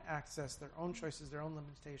own access, their own choices, their own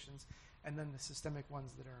limitations, and then the systemic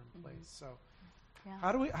ones that are in place? So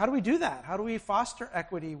how do we do that? How do we foster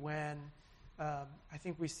equity when I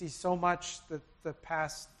think we see so much the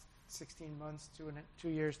past 16 months, 2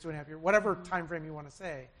 years, 2.5 years, whatever time frame you want to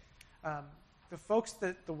say, the folks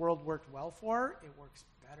that the world worked well for, it works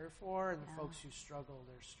better for, and the folks who struggle,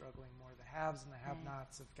 they're struggling more. The haves and the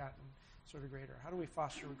have-nots have gotten sort of greater. How do we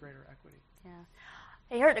foster greater equity? Yeah.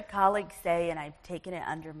 I heard a colleague say, and I've taken it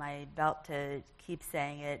under my belt to keep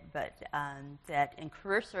saying it, but that in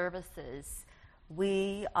career services,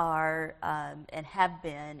 we are and have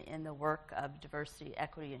been in the work of diversity,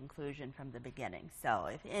 equity, and inclusion from the beginning. So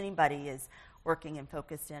if anybody is working and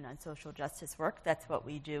focused in on social justice work, that's what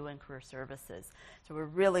we do in career services. So we're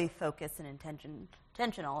really focused and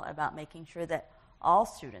intentional about making sure that all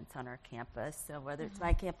students on our campus, so whether it's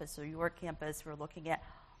my campus or your campus, we're looking at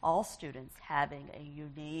all students having a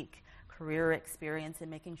unique career experience and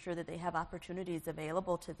making sure that they have opportunities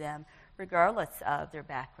available to them regardless of their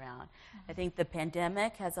background. I think the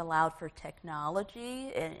pandemic has allowed for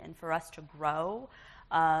technology and for us to grow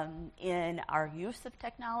in our use of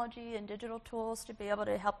technology and digital tools to be able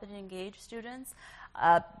to help and engage students.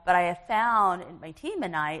 But I have found, and my team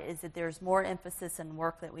and I, is that there's more emphasis and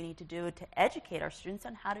work that we need to do to educate our students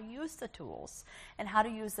on how to use the tools and how to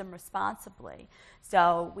use them responsibly.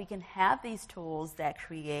 So we can have these tools that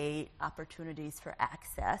create opportunities for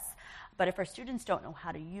access, but if our students don't know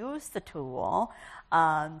how to use the tool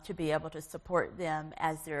to be able to support them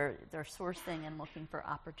as they're sourcing and looking for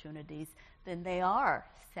opportunities, then they are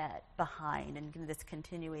set behind, and this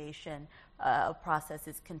continuation of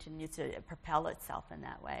processes continues to propel itself in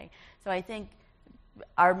that way. So I think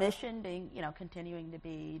our mission being, continuing to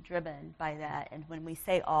be driven by that, and when we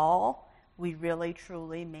say all, we really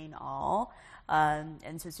truly mean all.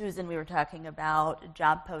 And so Susan, we were talking about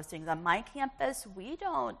job postings. On my campus, we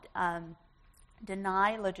don't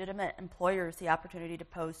deny legitimate employers the opportunity to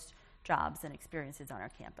post jobs and experiences on our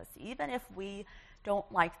campus, even if we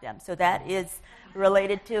don't like them. So that is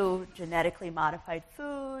related to genetically modified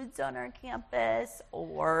foods on our campus,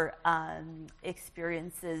 or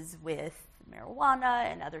experiences with marijuana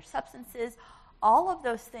and other substances. All of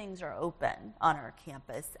those things are open on our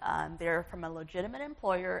campus. They're from a legitimate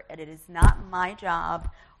employer, and it is not my job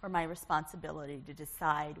or my responsibility to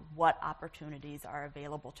decide what opportunities are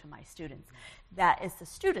available to my students. That is the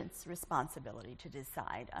students' responsibility to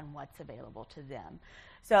decide on what's available to them.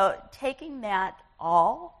 So taking that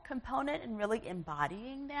all component and really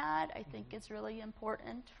embodying that, I think is really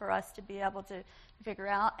important for us to be able to figure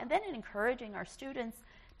out, and then encouraging our students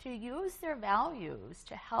to use their values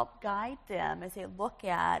to help guide them as they look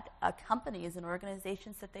at companies and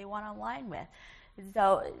organizations that they want to align with.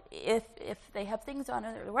 So if they have things on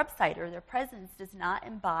their website or their presence does not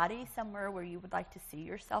embody somewhere where you would like to see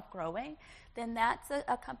yourself growing, then that's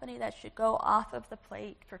a company that should go off of the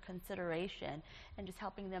plate for consideration, and just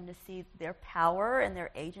helping them to see their power and their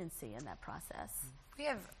agency in that process. We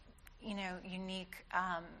have, unique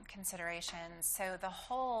considerations. So the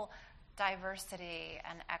whole diversity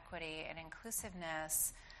and equity and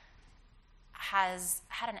inclusiveness has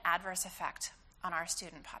had an adverse effect on our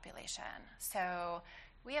student population. So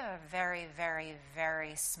we have a very, very,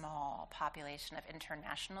 very small population of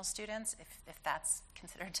international students, if that's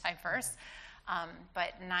considered diverse.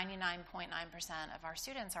 But 99.9% of our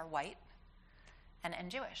students are white and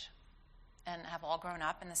Jewish, and have all grown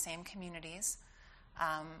up in the same communities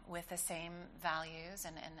with the same values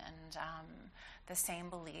and the same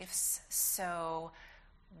beliefs. So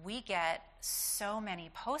we get so many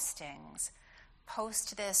postings.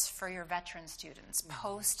 Post this for your veteran students.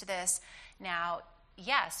 Post this. Now,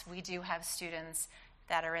 yes, we do have students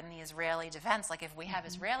that are in the Israeli defense. Like if we have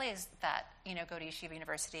Israelis that go to Yeshiva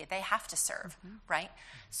University, they have to serve, right?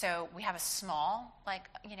 So we have a small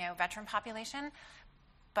veteran population.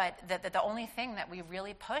 But the only thing that we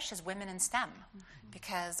really push is women in STEM,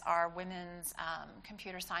 because our women's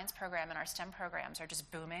computer science program and our STEM programs are just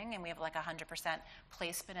booming, and we have 100%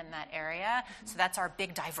 placement in that area. So that's our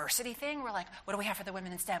big diversity thing. We're like, what do we have for the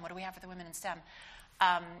women in STEM? What do we have for the women in STEM?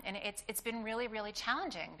 And it's been really, really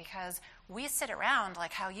challenging, because we sit around,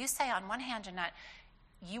 like how you say on one hand, Jeanette,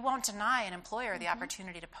 you won't deny an employer the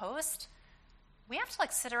opportunity to post. We have to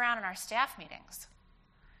sit around in our staff meetings.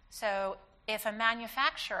 So if a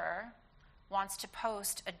manufacturer wants to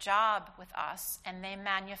post a job with us and they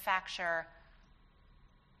manufacture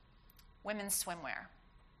women's swimwear,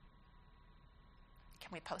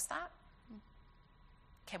 can we post that?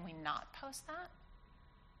 Can we not post that?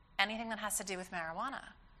 Anything that has to do with marijuana,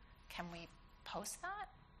 can we post that?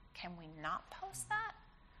 Can we not post that?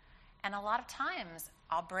 And a lot of times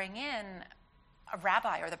I'll bring in a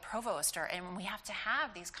rabbi or the provost, and we have to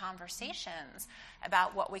have these conversations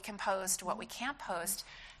about what we can post, what we can't post.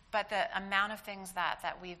 But the amount of things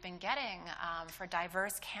that we've been getting for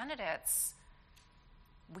diverse candidates,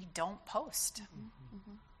 we don't post.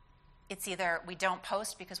 It's either we don't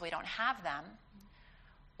post because we don't have them,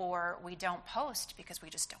 or we don't post because we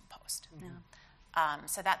just don't post.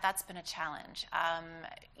 So that's been a challenge.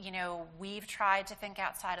 We've tried to think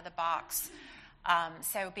outside of the box.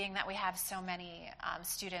 So being that we have so many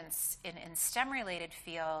students in STEM-related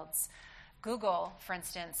fields, Google, for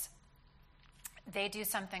instance, they do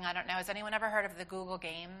something, I don't know, has anyone ever heard of the Google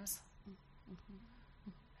Games?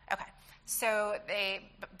 Okay. So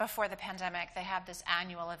before the pandemic, they have this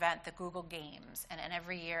annual event, the Google Games, and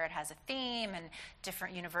every year it has a theme, and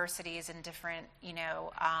different universities in different,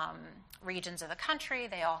 regions of the country,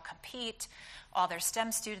 they all compete. All their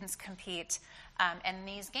STEM students compete. And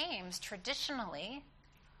these games traditionally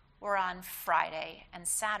were on Friday and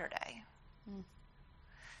Saturday.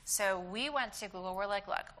 So we went to Google. We're like,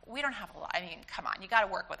 look, we don't have a lot. I mean, come on, you got to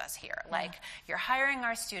work with us here. Yeah. Like, you're hiring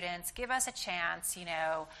our students. Give us a chance.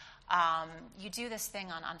 You do this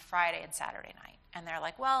thing on Friday and Saturday night. And they're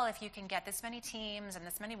like, well, if you can get this many teams and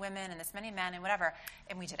this many women and this many men and whatever.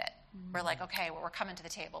 And we did it. We're like, okay, well, we're coming to the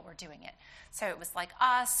table. We're doing it. So it was like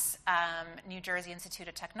us, New Jersey Institute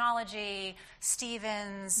of Technology,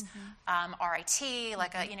 Stevens, RIT,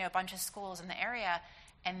 like a bunch of schools in the area.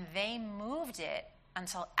 And they moved it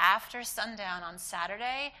until after sundown on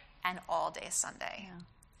Saturday and all day Sunday. Yeah.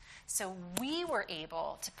 So we were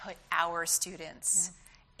able to put our students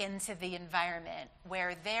into the environment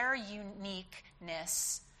where their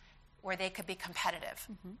uniqueness, where they could be competitive,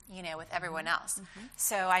 with everyone else.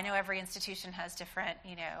 So I know every institution has different,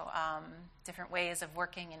 different ways of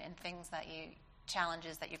working and things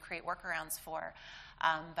challenges that you create workarounds for.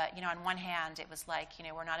 But, on one hand, it was like,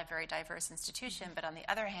 we're not a very diverse institution, but on the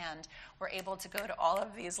other hand, we're able to go to all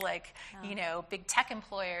of these, big tech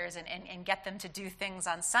employers and get them to do things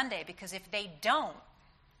on Sunday, because if they don't,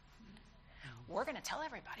 we're going to tell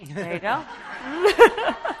everybody. There you go.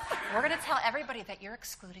 We're going to tell everybody that you're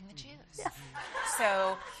excluding the Jews. Yeah.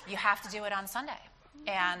 So you have to do it on Sunday.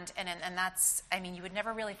 And that's, you would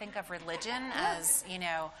never really think of religion as,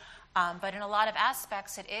 but in a lot of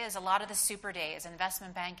aspects it is. A lot of the super days,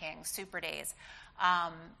 investment banking, super days,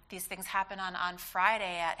 these things happen on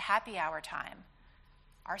Friday at happy hour time.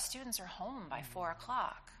 Our students are home by 4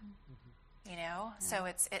 o'clock, So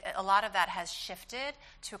a lot of that has shifted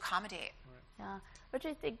to accommodate. Yeah, which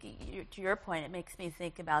I think, to your point, it makes me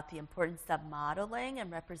think about the importance of modeling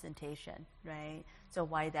and representation, right? So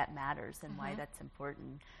why that matters and why that's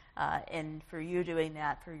important. And for you doing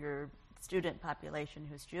that for your student population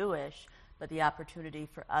who's Jewish, but the opportunity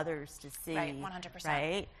for others to see, right, 100%.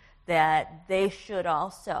 Right, that they should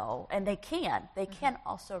also, and they can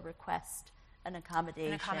also request an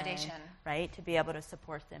accommodation, right, to be able to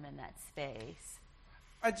support them in that space.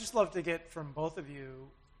 I'd just love to get from both of you,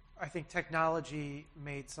 I think technology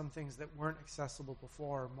made some things that weren't accessible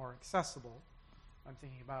before more accessible. I'm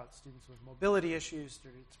thinking about students with mobility issues,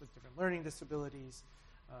 students with different learning disabilities,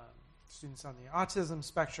 students on the autism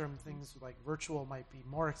spectrum. Things like virtual might be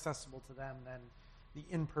more accessible to them than the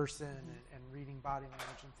in-person and reading body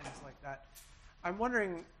language and things like that. I'm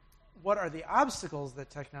wondering, what are the obstacles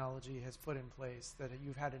that technology has put in place that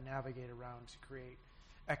you've had to navigate around to create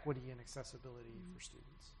equity and accessibility for students?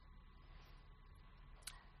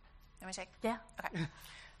 Let me take? Yeah. Okay.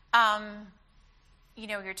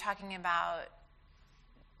 You're talking about,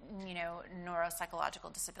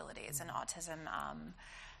 neuropsychological disabilities and autism,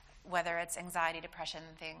 whether it's anxiety, depression,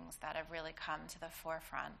 things that have really come to the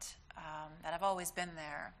forefront, that have always been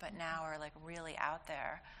there, but now are really out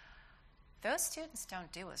there. Those students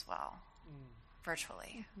don't do as well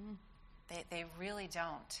virtually. They really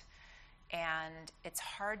don't. And it's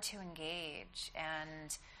hard to engage,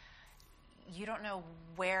 and you don't know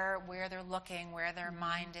where they're looking, where their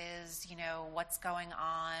mind is, what's going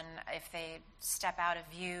on. If they step out of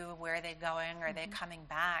view, where are they going? Are they coming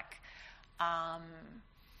back?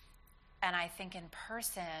 And I think in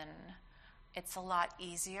person, it's a lot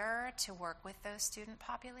easier to work with those student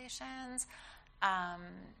populations.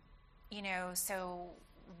 So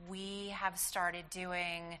we have started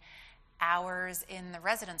doing hours in the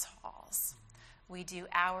residence halls. We do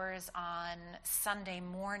hours on Sunday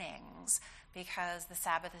mornings because the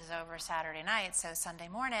Sabbath is over Saturday night. So Sunday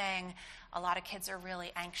morning, a lot of kids are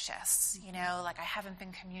really anxious. I haven't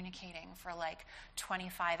been communicating for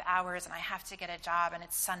 25 hours and I have to get a job and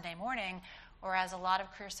it's Sunday morning. Whereas a lot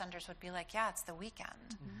of career centers would be like, yeah, it's the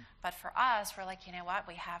weekend. But for us, we're like, you know what?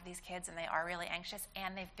 We have these kids and they are really anxious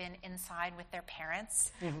and they've been inside with their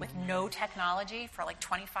parents with no technology for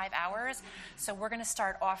 25 hours. So we're going to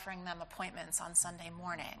start offering them appointments on Sunday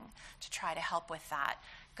morning to try to help with that.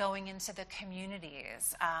 Going into the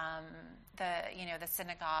communities, the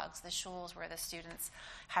synagogues, the shuls where the students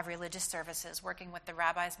have religious services, working with the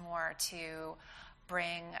rabbis more to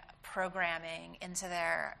bring programming into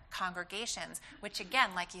their congregations, which again,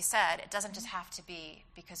 like you said, it doesn't just have to be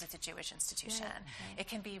because it's a Jewish institution. It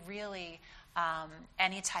can be really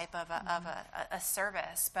any type of a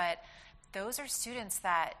service. But those are students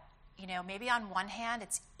that, maybe on one hand,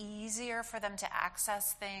 it's easier for them to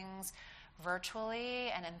access things virtually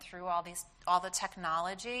and through all the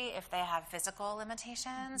technology if they have physical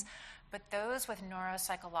limitations. But those with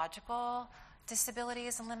neuropsychological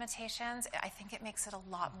disabilities and limitations, I think it makes it a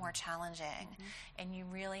lot more challenging. And you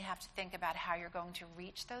really have to think about how you're going to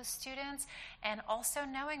reach those students, and also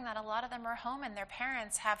knowing that a lot of them are home and their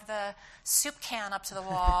parents have the soup can up to the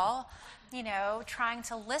wall, trying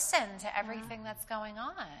to listen to everything that's going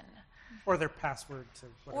on. Or their password to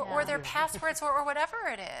whatever. Or their passwords or whatever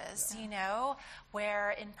it is,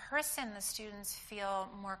 where in person the students feel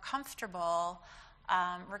more comfortable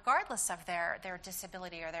regardless of their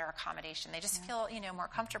disability or their accommodation. They just feel, more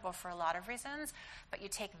comfortable for a lot of reasons. But you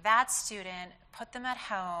take that student, put them at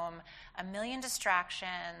home, a million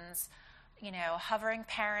distractions, hovering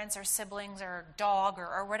parents or siblings or dog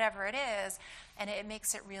or whatever it is, and it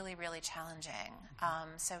makes it really, really challenging.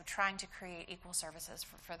 So trying to create equal services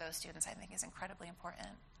for those students, I think, is incredibly important.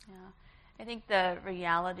 Yeah. I think the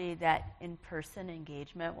reality that in-person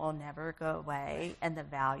engagement will never go away, and the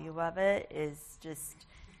value of it is just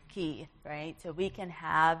key, right? So we can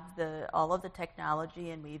have all of the technology,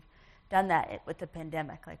 and we've done that with the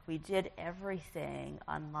pandemic. Like, we did everything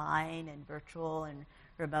online and virtual and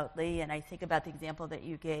remotely, and I think about the example that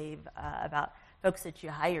you gave about folks that you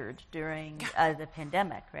hired during the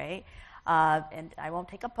pandemic, right? And I won't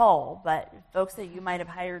take a poll, but folks that you might have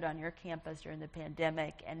hired on your campus during the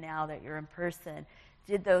pandemic, and now that you're in person,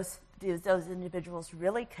 did those individuals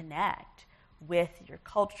really connect with your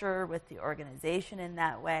culture, with the organization in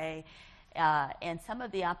that way? And some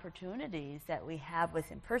of the opportunities that we have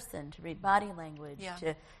with in person to read body language,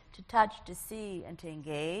 to touch, to see, and to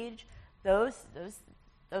engage, those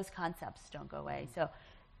concepts don't go away. So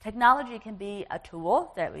technology can be a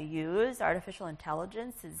tool that we use. Artificial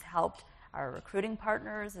intelligence has helped our recruiting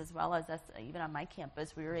partners, as well as us. Even on my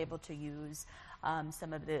campus, we were able to use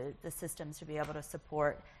some of the systems to be able to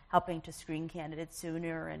support helping to screen candidates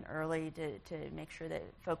sooner and early to make sure that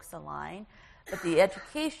folks align. But the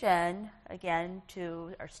education, again,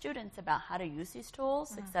 to our students about how to use these tools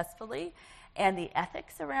successfully, and the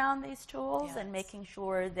ethics around these tools, and making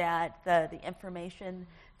sure that the information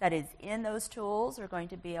that is in those tools are going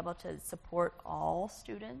to be able to support all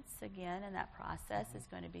students, again, in that process is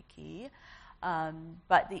going to be key.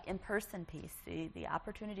 But the in-person piece, the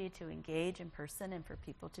opportunity to engage in person and for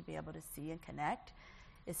people to be able to see and connect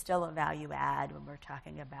is still a value add when we're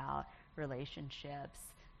talking about relationships,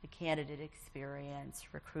 the candidate experience,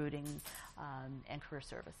 recruiting, and career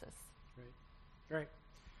services. Great.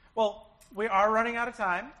 Well, we are running out of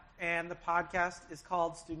time, and the podcast is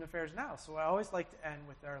called Student Affairs Now. So I always like to end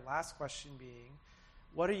with our last question being,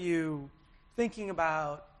 what are you thinking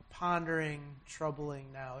about, pondering, troubling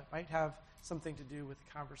now? It might have something to do with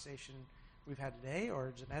the conversation we've had today,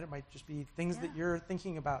 or Jeanette, it might just be things that you're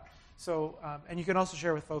thinking about. So, and you can also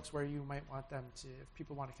share with folks where you might want them to, if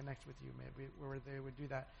people want to connect with you, maybe where they would do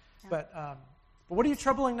that. Yeah. But what are you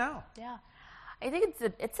troubling now? Yeah. I think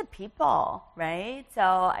it's a people, right? So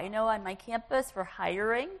I know on my campus we're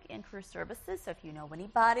hiring in career services. So if you know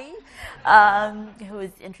anybody who is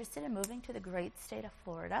interested in moving to the great state of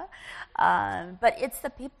Florida, but it's the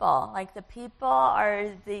people. Like, the people are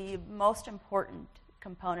the most important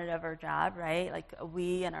component of our job, right? Like,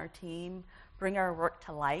 we and our team bring our work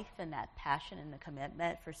to life, and that passion and the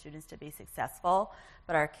commitment for students to be successful,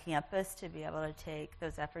 but our campus to be able to take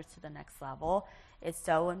those efforts to the next level is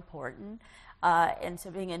so important. And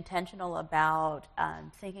so being intentional about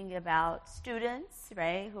thinking about students,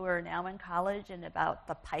 right, who are now in college, and about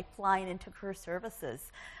the pipeline into career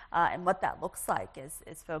services and what that looks like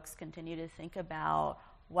as folks continue to think about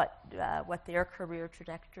what their career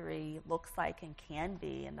trajectory looks like and can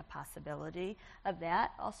be, and the possibility of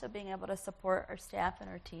that. Also being able to support our staff and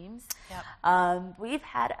our teams. Yep. We've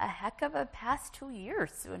had a heck of a past 2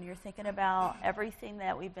 years when you're thinking about everything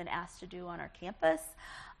that we've been asked to do on our campus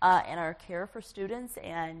and our care for students.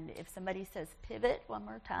 And if somebody says pivot one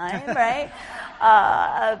more time, right,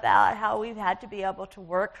 about how we've had to be able to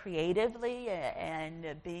work creatively and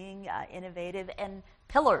being innovative, and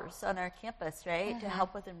pillars on our campus, right, to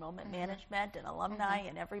help with enrollment management and alumni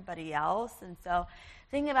and everybody else. And so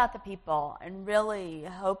thinking about the people and really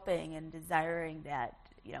hoping and desiring that,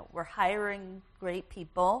 we're hiring great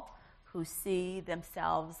people who see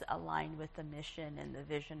themselves aligned with the mission and the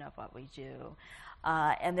vision of what we do.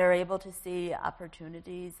 And they're able to see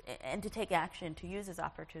opportunities and to take action, to use as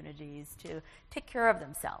opportunities to take care of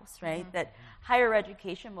themselves, right? Mm-hmm. That higher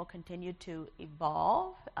education will continue to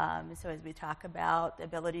evolve. So as we talk about the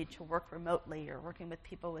ability to work remotely or working with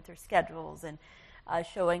people with their schedules and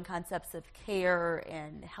showing concepts of care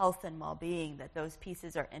and health and well-being, that those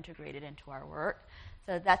pieces are integrated into our work.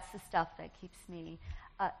 So that's the stuff that keeps me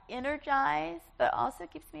energized, but also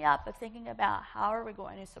keeps me up of thinking about how are we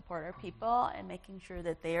going to support our people and making sure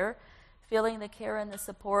that they're feeling the care and the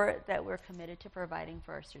support that we're committed to providing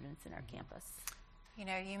for our students in our campus. You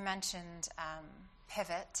know, you mentioned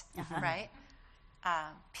pivot, right?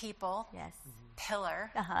 People, yes.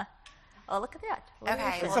 Pillar. Oh, look at that.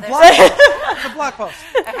 Okay, It's well, a blog post.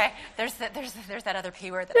 Okay, there's that other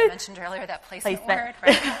P word that I mentioned earlier, that placement word,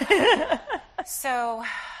 right? So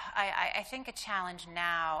I think a challenge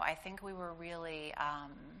now, I think we were really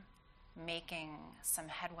making some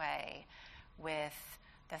headway with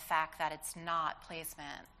the fact that it's not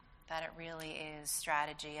placement, that it really is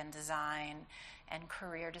strategy and design and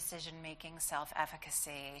career decision-making,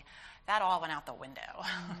 self-efficacy. That all went out the window.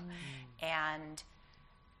 And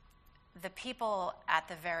the people at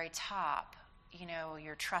the very top, you know,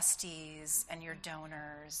 your trustees and your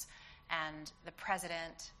donors and the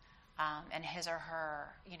president and his or her,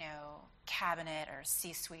 you know, cabinet or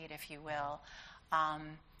C-suite, if you will.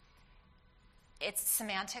 It's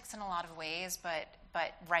semantics in a lot of ways, but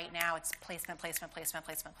right now it's placement.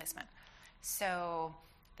 So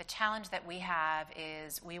the challenge that we have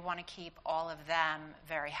is we want to keep all of them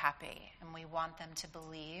very happy, and we want them to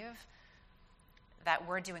believe that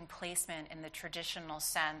we're doing placement in the traditional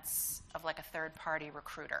sense of like a third-party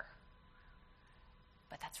recruiter.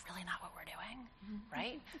 But that's really not what we're doing,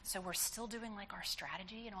 right? So we're still doing like our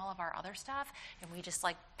strategy and all of our other stuff, and we just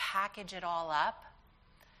like package it all up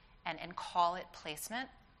and call it placement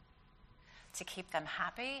to keep them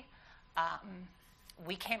happy.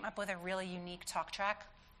 We came up with a really unique talk track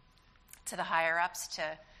to the higher-ups to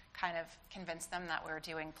kind of convince them that we're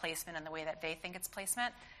doing placement in the way that they think it's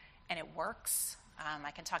placement, and it works.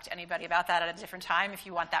 I can talk to anybody about that at a different time if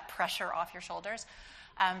you want that pressure off your shoulders.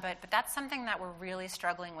 But that's something that we're really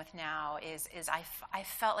struggling with now is I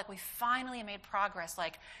felt like we finally made progress.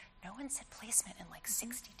 Like, no one said placement in like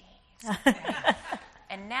 60 days.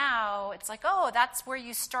 And now it's like, oh, that's where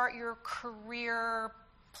you start your career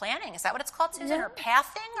planning. Is that what it's called, Susan? Yeah. Or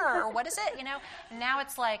pathing? Or what is it? You know? And now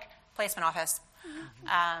it's like placement office.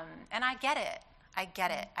 And I get it. I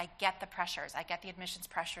get the pressures. I get the admissions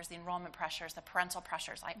pressures, the enrollment pressures, the parental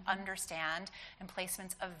pressures. I understand, and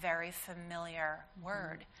placement's a very familiar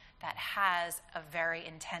word that has a very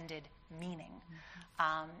intended meaning.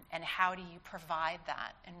 And how do you provide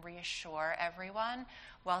that and reassure everyone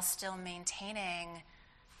while still maintaining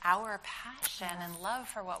our passion and love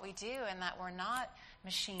for what we do, and that we're not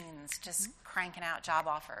machines just cranking out job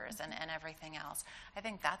offers and everything else? I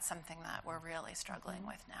think that's something that we're really struggling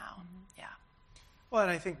with now. Yeah. Well, and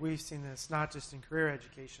I think we've seen this not just in career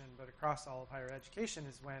education, but across all of higher education,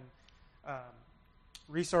 is when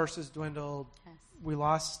resources dwindled, we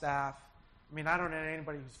lost staff. I mean, I don't know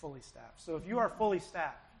anybody who's fully staffed. So if you are fully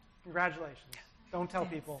staffed, congratulations. Don't tell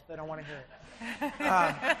people. They don't want to hear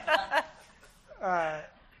it.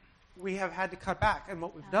 We have had to cut back. And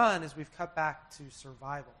what we've done is we've cut back to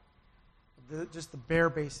survival. Just the bare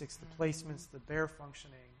basics, the placements, the bare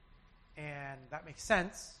functioning. And that makes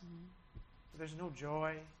sense. There's no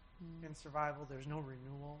joy in survival. There's no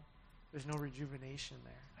renewal. There's no rejuvenation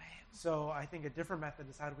there. Right. So I think a different method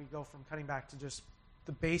is how do we go from cutting back to just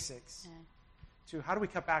the basics to how do we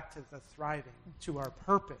cut back to the thriving, to our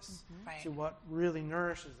purpose, to what really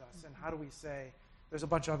nourishes us, and how do we say there's a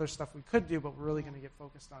bunch of other stuff we could do, but we're really going to get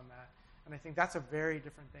focused on that. And I think that's a very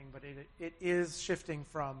different thing, but it is shifting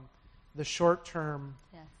from the short term,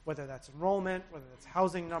 whether that's enrollment, whether that's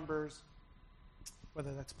housing numbers,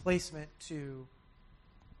 whether that's placement, to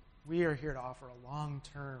we are here to offer a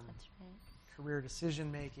long-term career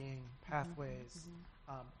decision-making, pathways,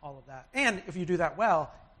 all of that. And if you do that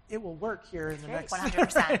well, it will work here in the next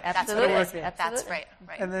 100%. That's what it is. That's right.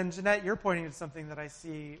 And then, Jeanette, you're pointing to something that I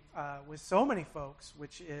see with so many folks,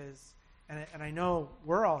 which is, and I know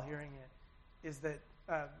we're all hearing it, is that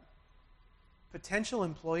potential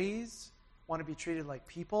employees want to be treated like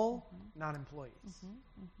people, not employees.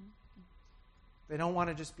 They don't want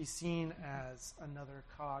to just be seen as another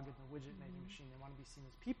cog in the widget-making machine. They want to be seen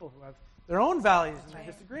as people who have their own values and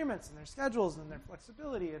their disagreements and their schedules and their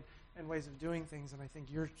flexibility and ways of doing things. And I think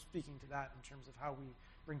you're speaking to that in terms of how we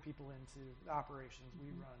bring people into the operations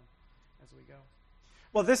we run as we go.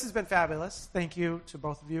 Well, this has been fabulous. Thank you to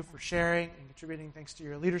both of you for sharing and contributing. Thanks to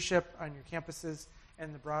your leadership on your campuses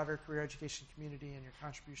and the broader career education community and your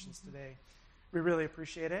contributions today. We really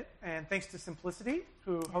appreciate it. And thanks to Symplicity,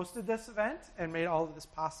 who hosted this event and made all of this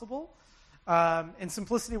possible. And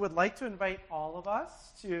Symplicity would like to invite all of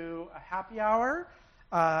us to a happy hour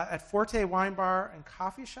at Forte Wine Bar and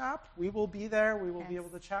Coffee Shop. We will be there. We will be able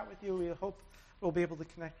to chat with you. We hope we'll be able to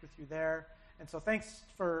connect with you there. And so thanks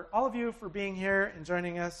for all of you for being here and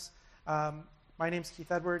joining us. My name's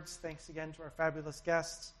Keith Edwards. Thanks again to our fabulous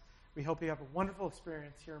guests. We hope you have a wonderful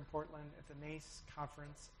experience here in Portland at the NACE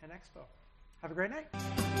Conference and Expo. Have a great night.